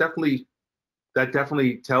definitely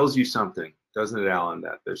tells you something, doesn't it, Alan?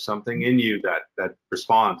 That there's something in you that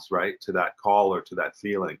responds, right, to that call or to that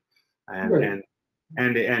feeling, and Right.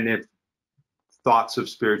 and if thoughts of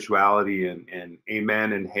spirituality and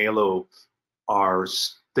amen and halo are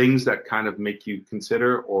things that kind of make you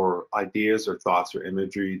consider, or ideas or thoughts or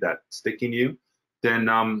imagery that stick in you, then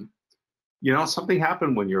something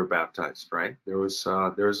happened when you were baptized, right? There's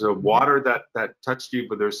a water that touched you,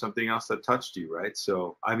 but there's something else that touched you, right?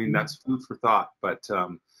 So I mean, that's food for thought. But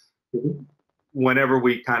whenever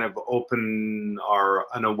we kind of open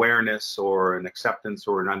an awareness or an acceptance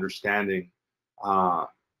or an understanding, from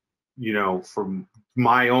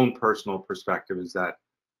my own personal perspective, is that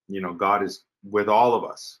God is with all of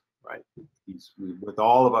us, right? He's with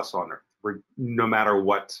all of us on earth, no matter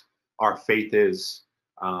what our faith is,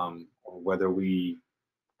 or whether we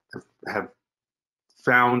have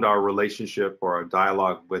found our relationship or our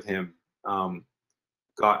dialogue with Him.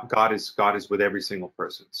 God is with every single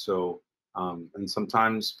person. So, and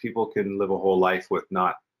sometimes people can live a whole life with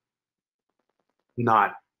not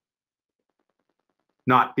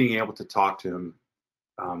being able to talk to Him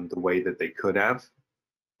the way that they could have,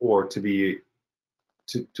 or to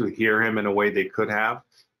hear Him in a way they could have.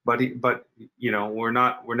 But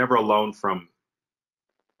we're never alone from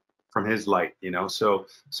His light, So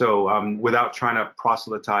without trying to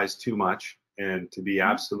proselytize too much, and to be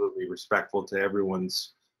absolutely respectful to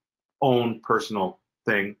everyone's own personal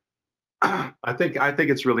thing, I think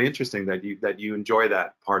it's really interesting that you enjoy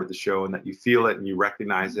that part of the show, and that you feel it and you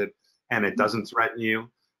recognize it, and it doesn't threaten you,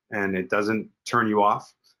 and it doesn't turn you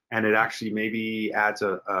off, and it actually maybe adds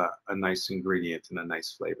a nice ingredient and a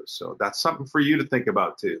nice flavor. So that's something for you to think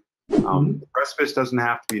about too. The precipice doesn't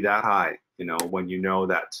have to be that high, when you know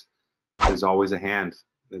that there's always a hand.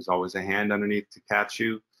 There's always a hand underneath to catch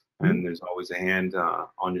you, and there's always a hand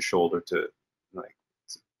on your shoulder to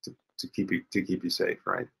keep you safe,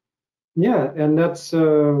 right? Yeah, and that's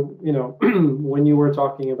when you were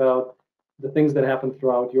talking about the things that happen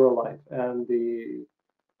throughout your life, and the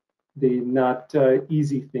not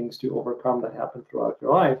easy things to overcome that happen throughout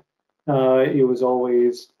your life, it was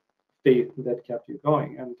always faith that kept you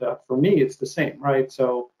going. And for me, it's the same, right?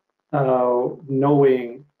 So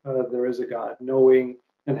knowing there is a God, knowing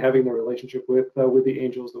and having the relationship with the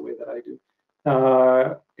angels the way that I do.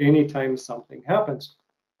 Anytime something happens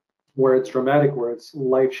where it's dramatic, where it's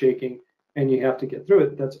life-shaking, and you have to get through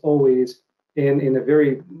it, that's always, in a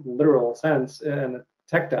very literal sense and a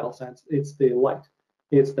tactile sense, it's the light.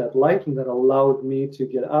 It's that light that allowed me to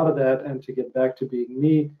get out of that and to get back to being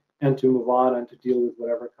me and to move on and to deal with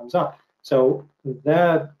whatever comes up. So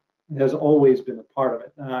that has always been a part of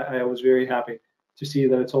it. I was very happy to see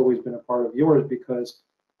that it's always been a part of yours, because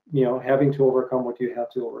having to overcome what you have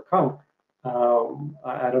to overcome,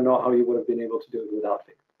 I don't know how you would have been able to do it without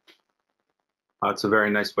faith. That's a very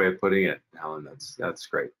nice way of putting it, Alan. That's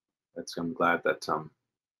great. I'm glad that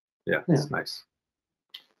it's nice.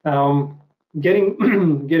 Getting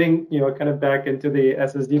kind of back into the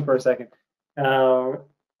SSD for a second,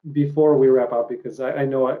 before we wrap up, because I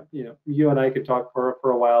know you and I could talk for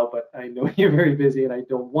a while, but I know you're very busy, and I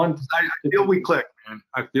don't want to. I feel we click, man.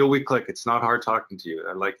 I feel we click. It's not hard talking to you.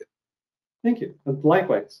 I like it. Thank you.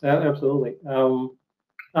 Likewise, absolutely. On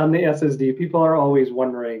the SSD, people are always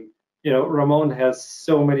wondering, Ramon has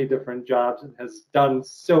so many different jobs and has done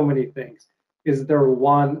so many things. Is there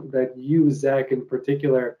one that you, Zach, in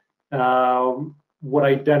particular, would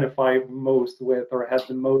identify most with, or had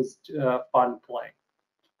the most fun playing?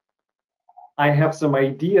 I have some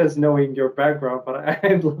ideas knowing your background, but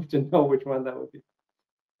I'd love to know which one that would be.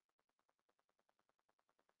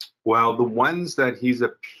 Well, the ones that he's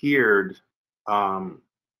appeared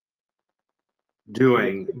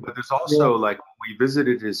doing, but there's also like we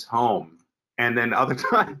visited his home, and then other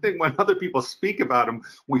times, I think when other people speak about him,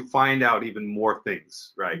 we find out even more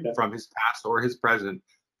things, right, from his past or his present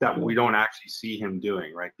that we don't actually see him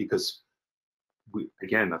doing, right? Because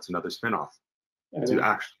again, that's another spinoff to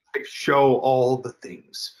actually show all the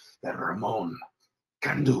things that Ramon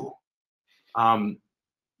can do.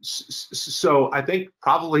 So I think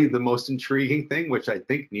probably the most intriguing thing, which I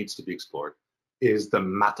think needs to be explored, is the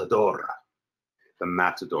matador. The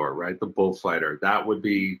matador, right? The bullfighter. That would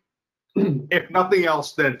be, if nothing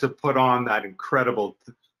else, then to put on that incredible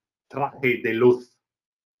traje de luz,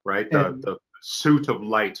 right? The suit of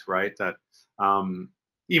light, right? That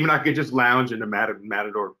even I could just lounge in a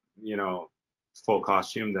matador, full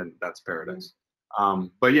costume, then that's paradise.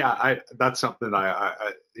 But yeah, that's something that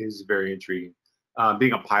I is very intriguing.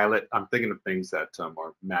 being a pilot, I'm thinking of things that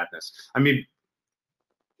are madness. I mean,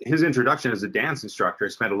 his introduction as a dance instructor, I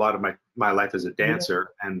spent a lot of my life as a dancer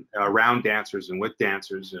and around dancers and with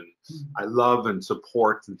dancers, and I love and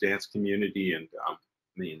support the dance community. And I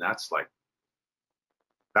mean, that's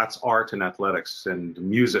art and athletics and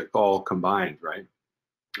music all combined, right?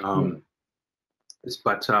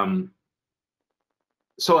 But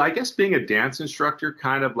so I guess being a dance instructor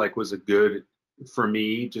kind of like was a good, for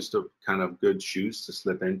me, just a kind of good shoes to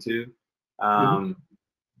slip into.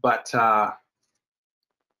 But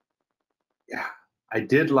yeah, I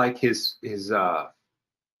did like his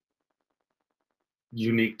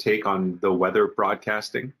unique take on the weather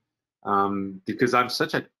broadcasting, because I'm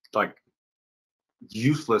such a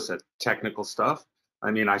useless at technical stuff.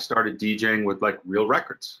 I mean, I started DJing with like real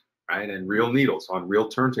records, right, and real needles on real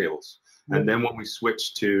turntables, and then when we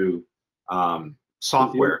switched to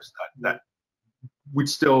software that we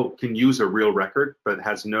still can use a real record, but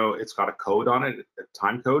it's got a code on it, a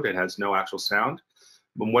time code. It has no actual sound.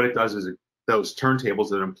 But what it does is those turntables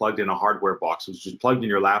that are plugged in a hardware box, which is plugged in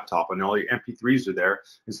your laptop, and all your MP3s are there.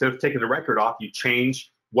 Instead of taking the record off, you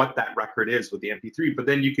change what that record is with the MP3, but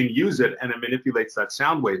then you can use it and it manipulates that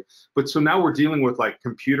sound wave. But so now we're dealing with like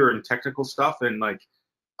computer and technical stuff, and like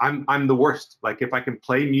I'm the worst. Like if I can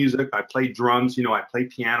play music, I play drums, I play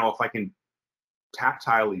piano. If I can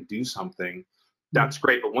tactilely do something, that's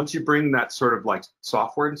great. But once you bring that sort of like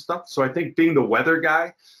software and stuff, so I think being the weather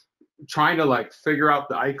guy, trying to like figure out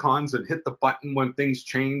the icons and hit the button when things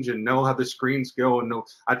change and know how the screens go and know,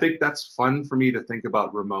 I think that's fun for me to think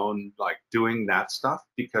about Ramon like doing that stuff,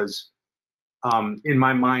 because in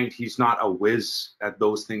my mind he's not a whiz at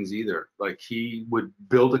those things either. Like he would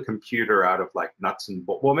build a computer out of like nuts and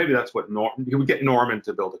bolts. Well, maybe that's what he would get Norman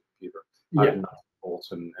to build a computer out of nuts and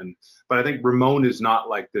bolts, and but I think Ramon is not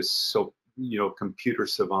like this computer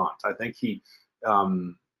savant. I think he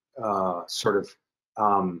sort of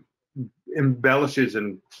embellishes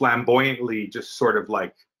and flamboyantly just sort of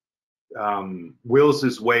like wills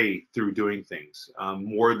his way through doing things,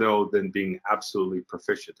 more though than being absolutely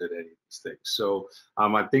proficient at any of these things. So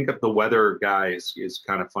I think that the weather guy is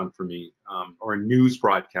kind of fun for me, or a news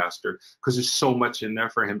broadcaster, because there's so much in there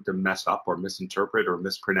for him to mess up or misinterpret or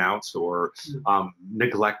mispronounce or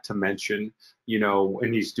neglect to mention,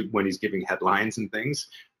 when he's giving headlines and things,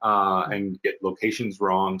 and get locations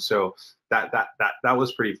wrong. So that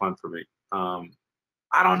was pretty fun for me.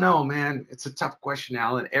 I don't know, man. It's a tough question,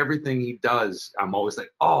 Alan. Everything he does, I'm always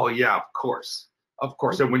like, oh yeah, of course.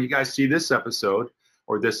 And when you guys see this episode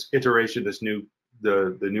or this iteration,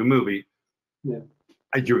 the new movie,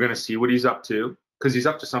 you're gonna see what he's up to, because he's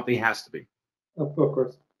up to something. He has to be. Of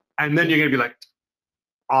course. And then you're gonna be like,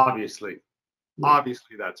 obviously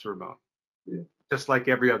that's Ramon. Just like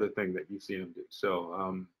every other thing that you've seen him do.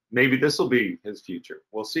 So maybe this will be his future.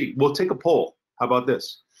 We'll see. We'll take a poll. How about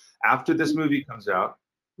this? After this movie comes out,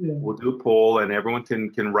 we'll do a poll, and everyone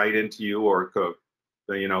can write into you or go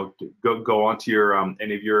onto your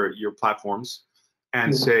any of your platforms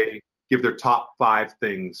and say, give their top 5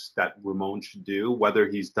 things that Ramon should do, whether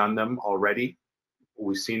he's done them already,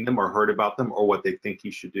 we've seen them or heard about them, or what they think he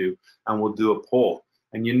should do, and we'll do a poll.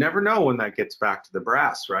 And you never know when that gets back to the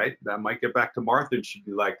brass, right? That might get back to Martha, and she'd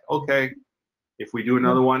be like, okay, if we do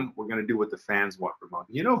another one, we're going to do what the fans want, Ramon.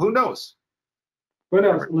 Who knows? Who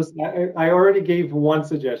knows? Listen, I already gave one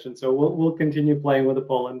suggestion, so we'll continue playing with the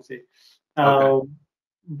poll and see. Okay.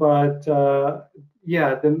 But the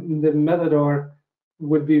Matador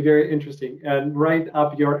would be very interesting and right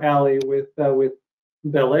up your alley with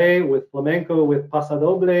ballet, with flamenco, with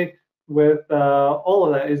pasodoble, with all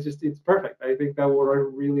of that. It's perfect. I think that will work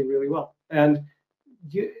really, really well. And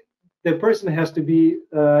the person has to be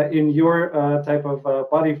in your type of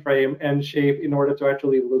body frame and shape in order to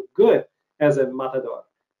actually look good as a matador,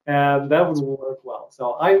 and that would work well.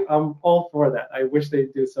 So I'm all for that. I wish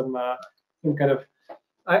they'd do some kind of,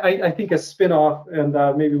 I think a spin-off, and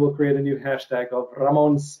maybe we'll create a new hashtag of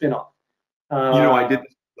Ramon's spin-off. I did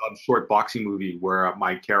a short boxing movie where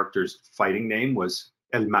my character's fighting name was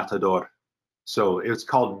El Matador. So it was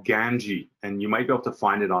called Ganji, and you might be able to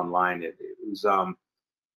find it online. It was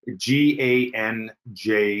Ganjy, and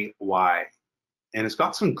it's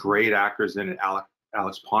got some great actors in it.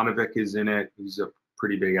 Alex Ponovic is in it. He's a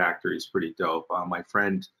pretty big actor. He's pretty dope. My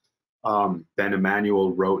friend Ben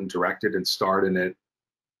Emanuel wrote and directed and starred in it.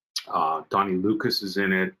 Donnie Lucas is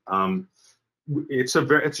in it. It's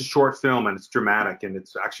a short film, and it's dramatic, and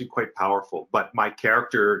it's actually quite powerful. But my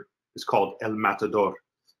character is called El Matador,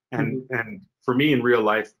 and for me in real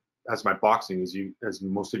life, as my boxing, as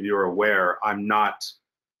most of you are aware, I'm not,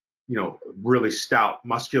 really stout,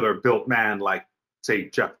 muscular built man like say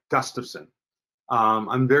Jeff Gustafson.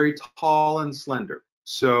 I'm very tall and slender.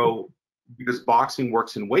 So because boxing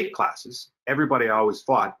works in weight classes, everybody I always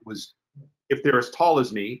thought was if they're as tall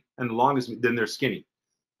as me and long as me, then they're skinny.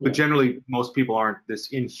 But generally, most people aren't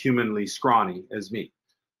this inhumanly scrawny as me.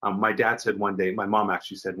 My dad said one day, my mom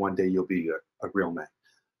actually said one day you'll be a real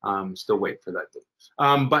man. Still wait for that day.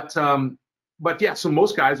 But yeah, so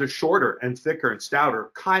most guys are shorter and thicker and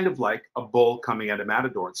stouter, kind of like a bull coming at a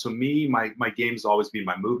matador. So me, my game's always been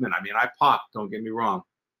my movement. I mean, I pop, don't get me wrong.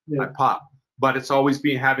 I pop, but it's always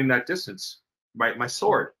been having that distance, right? My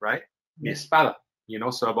sword, right? Mi espada, you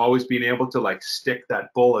know, so I've always been able to like stick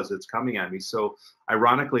that bull as it's coming at me. So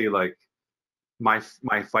ironically, like my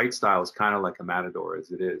fight style is kind of like a matador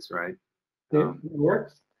as it is, right? It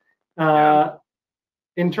works. Yeah.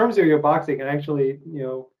 In terms of your boxing, actually,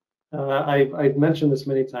 I've mentioned this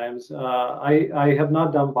many times. I have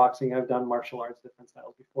not done boxing. I've done martial arts, different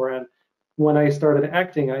styles before. And when I started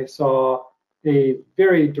acting, I saw a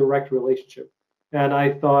very direct relationship. And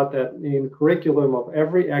I thought that in curriculum of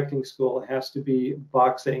every acting school has to be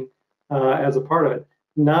boxing as a part of it,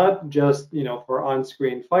 not just for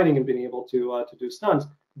on-screen fighting and being able to do stunts,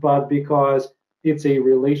 but because it's a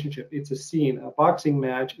relationship, it's a scene. A boxing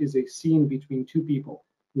match is a scene between two people.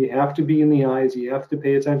 You have to be in the eyes, you have to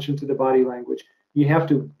pay attention to the body language, you have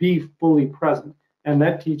to be fully present, and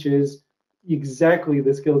that teaches exactly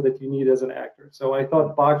the skills that you need as an actor. So I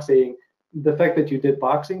thought boxing, the fact that you did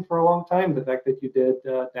boxing for a long time, the fact that you did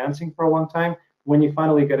dancing for a long time, when you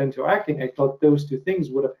finally get into acting, I thought those two things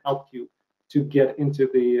would have helped you to get into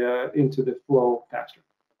the flow faster.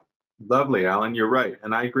 Lovely, Alan. You're right,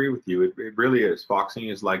 and I agree with you. It really is. Boxing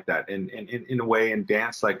is like that, and in a way, and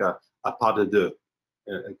dance like a pas de deux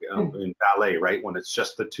in ballet, right? When it's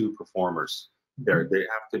just the two performers, they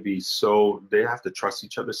have to be they have to trust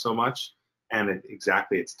each other so much, and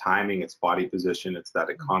exactly, it's timing, it's body position, it's that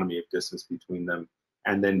economy of distance between them,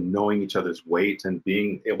 and then knowing each other's weight and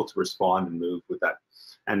being able to respond and move with that,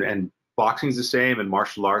 and boxing is the same, and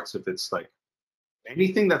martial arts, if it's like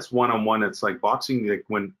anything that's one-on-one, it's like boxing, like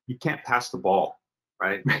when you can't pass the ball,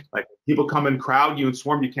 right? Like people come and crowd you and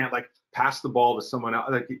swarm, you can't like pass the ball to someone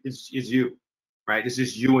else. Like it's you, right? It's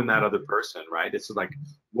just you and that other person, right? It's like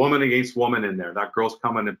woman against woman in there. That girl's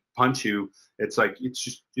coming to punch you. It's like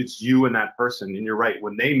it's you and that person. And you're right.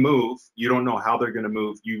 When they move, you don't know how they're going to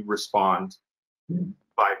move. You respond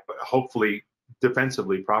by hopefully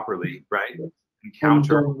defensively properly, right? And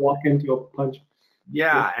counter. Don't walk into a punch.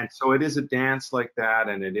 Yeah, and so it is a dance like that,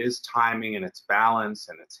 and it is timing, and it's balance,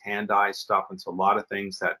 and it's hand-eye stuff, and so a lot of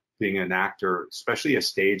things that being an actor, especially a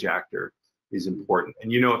stage actor, is important.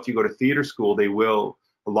 And if you go to theater school,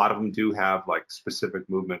 a lot of them do have like specific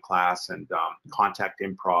movement class and contact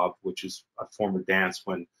improv, which is a form of dance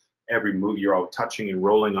when every move you're all touching and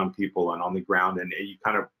rolling on people and on the ground, and you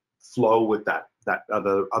kind of flow with that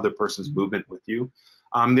other person's movement with you.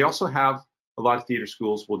 They also have a lot of theater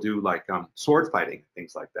schools will do like sword fighting,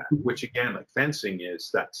 things like that, which again, like fencing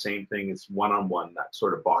is that same thing. It's one-on-one, that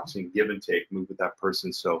sort of boxing, give and take, move with that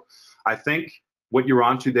person. So I think what you're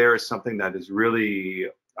onto there is something that is really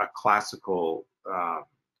a classical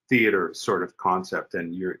theater sort of concept.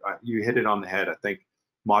 And you hit it on the head. I think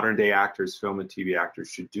modern day actors, film and TV actors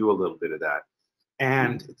should do a little bit of that.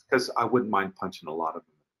 And it's because I wouldn't mind punching a lot of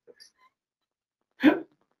them.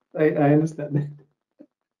 I understand.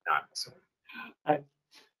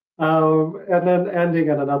 And then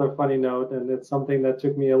ending on another funny note, and it's something that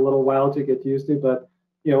took me a little while to get used to, but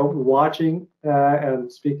watching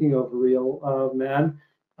and speaking of real men,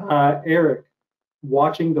 Eric,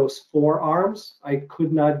 watching those forearms, I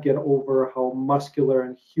could not get over how muscular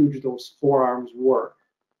and huge those forearms were.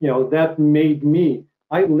 That made me.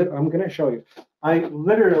 I'm going to show you. I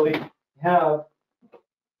literally have,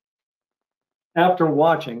 after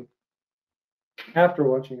watching, I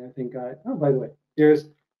think oh, by the way, here's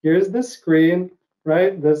the screen,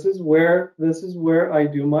 right? This is where I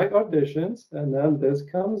do my auditions, and then this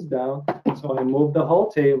comes down. So I move the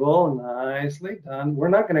whole table, nicely done. We're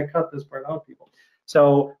not going to cut this part out, people.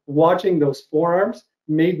 So watching those forearms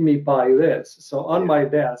made me buy this. So on my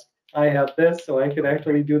desk, I have this, so I could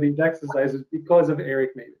actually do these exercises because of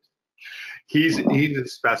Eric Mavis. He's a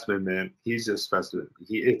specimen, man. He's a specimen.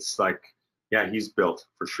 It's like, yeah, he's built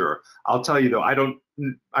for sure. I'll tell you though, I don't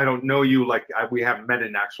know you like we haven't met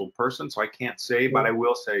in actual person, so I can't say, but I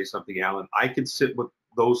will say something, Alan. I could sit with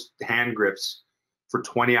those hand grips for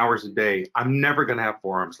 20 hours a day. I'm never gonna have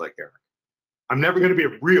forearms like Eric. I'm never gonna be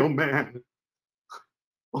a real man.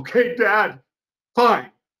 Okay, Dad,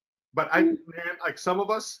 fine. But man, like some of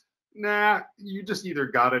us, nah, you just either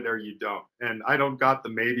got it or you don't. And I don't got the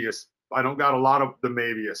maybes. I don't got a lot of the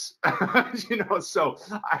maybes. So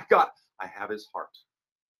I have his heart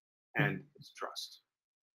and his trust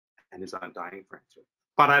and his undying friendship.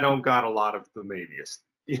 But I don't got a lot of the maybes,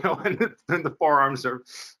 and the forearms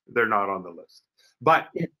they're not on the list. But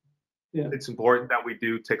it's important that we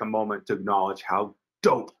do take a moment to acknowledge how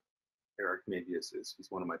dope Eric Mabius is.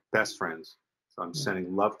 He's one of my best friends. So I'm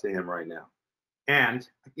sending love to him right now. And,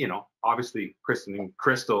 obviously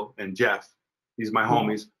Crystal and Jeff, these my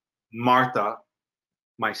homies. Martha,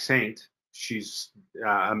 my saint, she's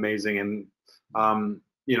amazing. And,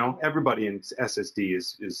 everybody in SSD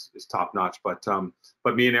is top notch. But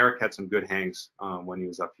me and Eric had some good hangs when he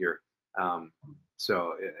was up here.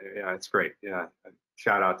 So yeah, it's great. Yeah.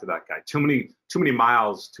 Shout out to that guy. Too many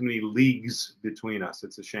miles, too many leagues between us.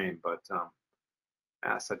 It's a shame, but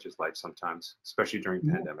such is life sometimes, especially during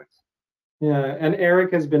pandemics. Yeah, and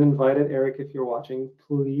Eric has been invited. Eric, if you're watching,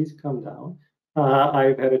 please come down.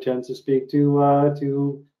 I've had a chance to speak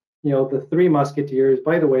to the Three Musketeers.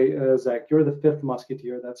 By the way, Zach, you're the fifth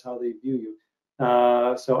Musketeer. That's how they view you.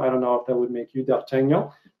 So I don't know if that would make you D'Artagnan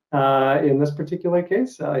in this particular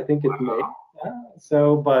case. I think it may.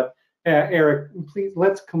 But Eric, please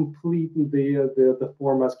let's complete the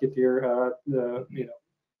Four Musketeer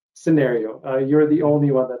scenario. You're the only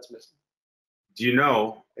one that's missing. Do you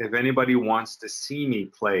know if anybody wants to see me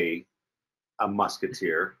play a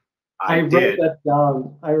musketeer? I wrote that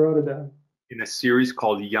down. I wrote it down in a series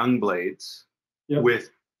called Young Blades with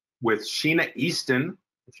Sheena Easton,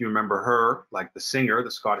 if you remember her, like the singer, the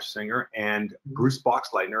Scottish singer, and Bruce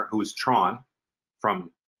Boxleitner, who is Tron from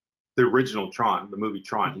the original Tron, the movie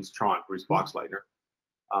Tron. He's Tron, Bruce Boxleitner,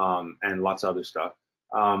 and lots of other stuff.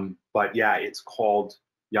 But yeah, it's called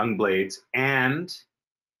Young Blades, and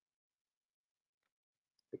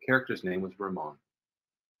the character's name was Ramon.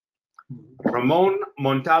 Ramon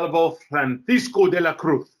Montalvo Francisco de la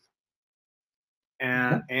Cruz.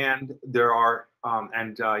 And there are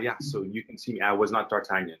so you can see me. I was not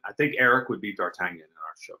D'Artagnan. I think Eric would be D'Artagnan in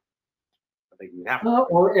our show. I think we'd have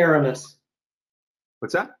or Aramis.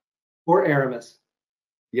 What's that? Or Aramis.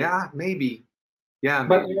 Yeah, maybe. Yeah,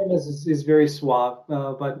 but Aramis is very suave,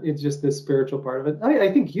 but it's just the spiritual part of it. I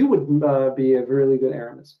think you would be a really good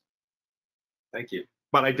Aramis. Thank you.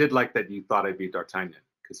 But I did like that you thought I'd be D'Artagnan,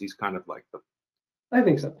 because he's kind of like the... I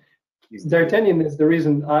think so. D'Artagnan is the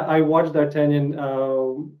reason I watched D'Artagnan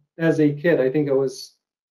as a kid. I think I was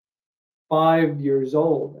 5 years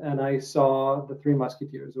old, and I saw the Three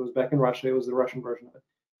Musketeers. It was back in Russia. It was the Russian version of it.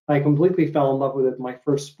 I completely fell in love with it. My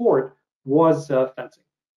first sport was fencing,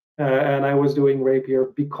 and I was doing rapier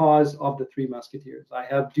because of the Three Musketeers. I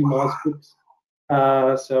have Dumas books,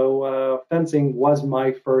 so fencing was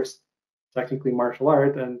my first, technically, martial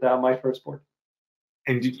art, and my first sport.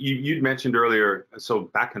 And you'd mentioned earlier, so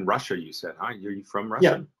back in Russia, you said, huh? You're from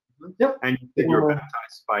Russia? Yeah. Yep. And you were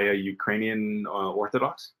baptized by a Ukrainian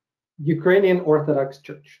Orthodox? Ukrainian Orthodox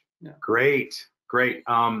Church. Yeah. Great.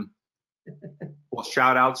 Well,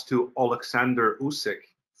 shout outs to Alexander Usyk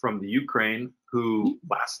from the Ukraine, who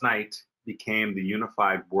last night became the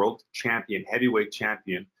unified world champion, heavyweight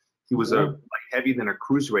champion. He was a light heavy, then a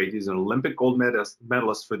cruiserweight. He's an Olympic gold medalist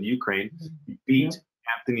for the Ukraine. He beat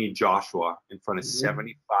Anthony Joshua in front of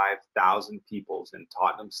 75,000 people in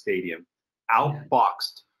Tottenham Stadium,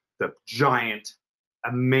 outboxed the giant,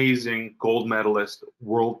 amazing gold medalist,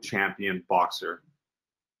 world champion boxer.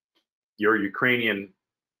 You're Ukrainian,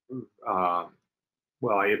 well,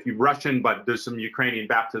 if you're Russian, but there's some Ukrainian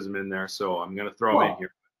baptism in there, so I'm going to throw them in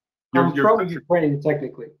here. I'm from Ukraine,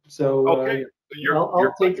 technically, so okay.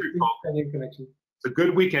 I'll take the Ukrainian connection. It's a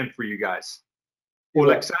good weekend for you guys.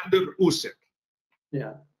 Alexander Usyk.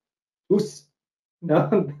 Yeah. Us.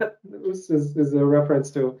 No, Us is a reference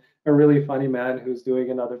to a really funny man who's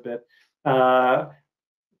doing another bit.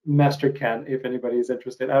 Master Ken, if anybody is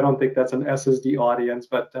interested. I don't think that's an SSD audience,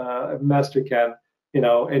 but Master Ken,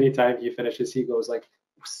 anytime he finishes, he goes like,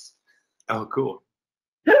 Us. Oh, cool.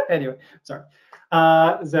 Anyway, sorry.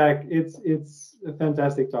 Zach, it's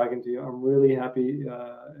fantastic talking to you. I'm really happy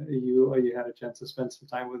you had a chance to spend some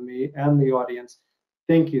time with me and the audience.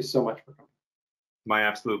 Thank you so much for coming. My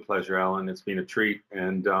absolute pleasure, Alan. It's been a treat,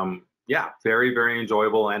 and very, very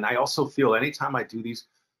enjoyable. And I also feel anytime I do these,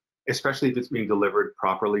 especially if it's being delivered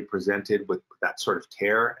properly, presented with that sort of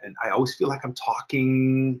care, and I always feel like I'm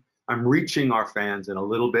reaching our fans in a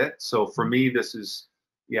little bit. So for me, this is,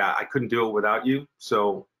 I couldn't do it without you.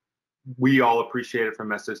 So we all appreciate it from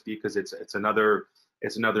SSD, because it's another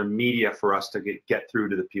media for us to get through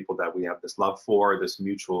to the people that we have this love for, this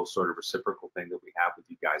mutual sort of reciprocal thing that we have with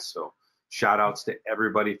you guys. So shout outs to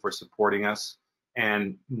everybody for supporting us,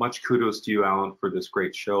 and much kudos to you, Alan, for this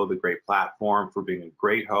great show, the great platform, for being a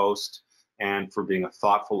great host, and for being a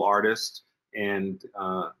thoughtful artist. And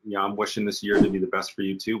yeah, I'm wishing this year to be the best for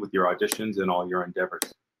you too, with your auditions and all your endeavors.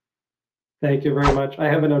 Thank you very much. I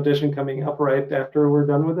have an audition coming up right after we're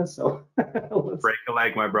done with this, so Break a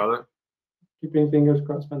leg, my brother. Keeping fingers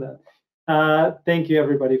crossed on that. Thank you,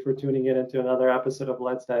 everybody, for tuning in into another episode of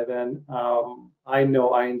Let's Dive In. I know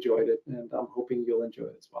I enjoyed it, and I'm hoping you'll enjoy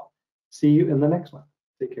it as well. See you in the next one.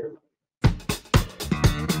 Take care.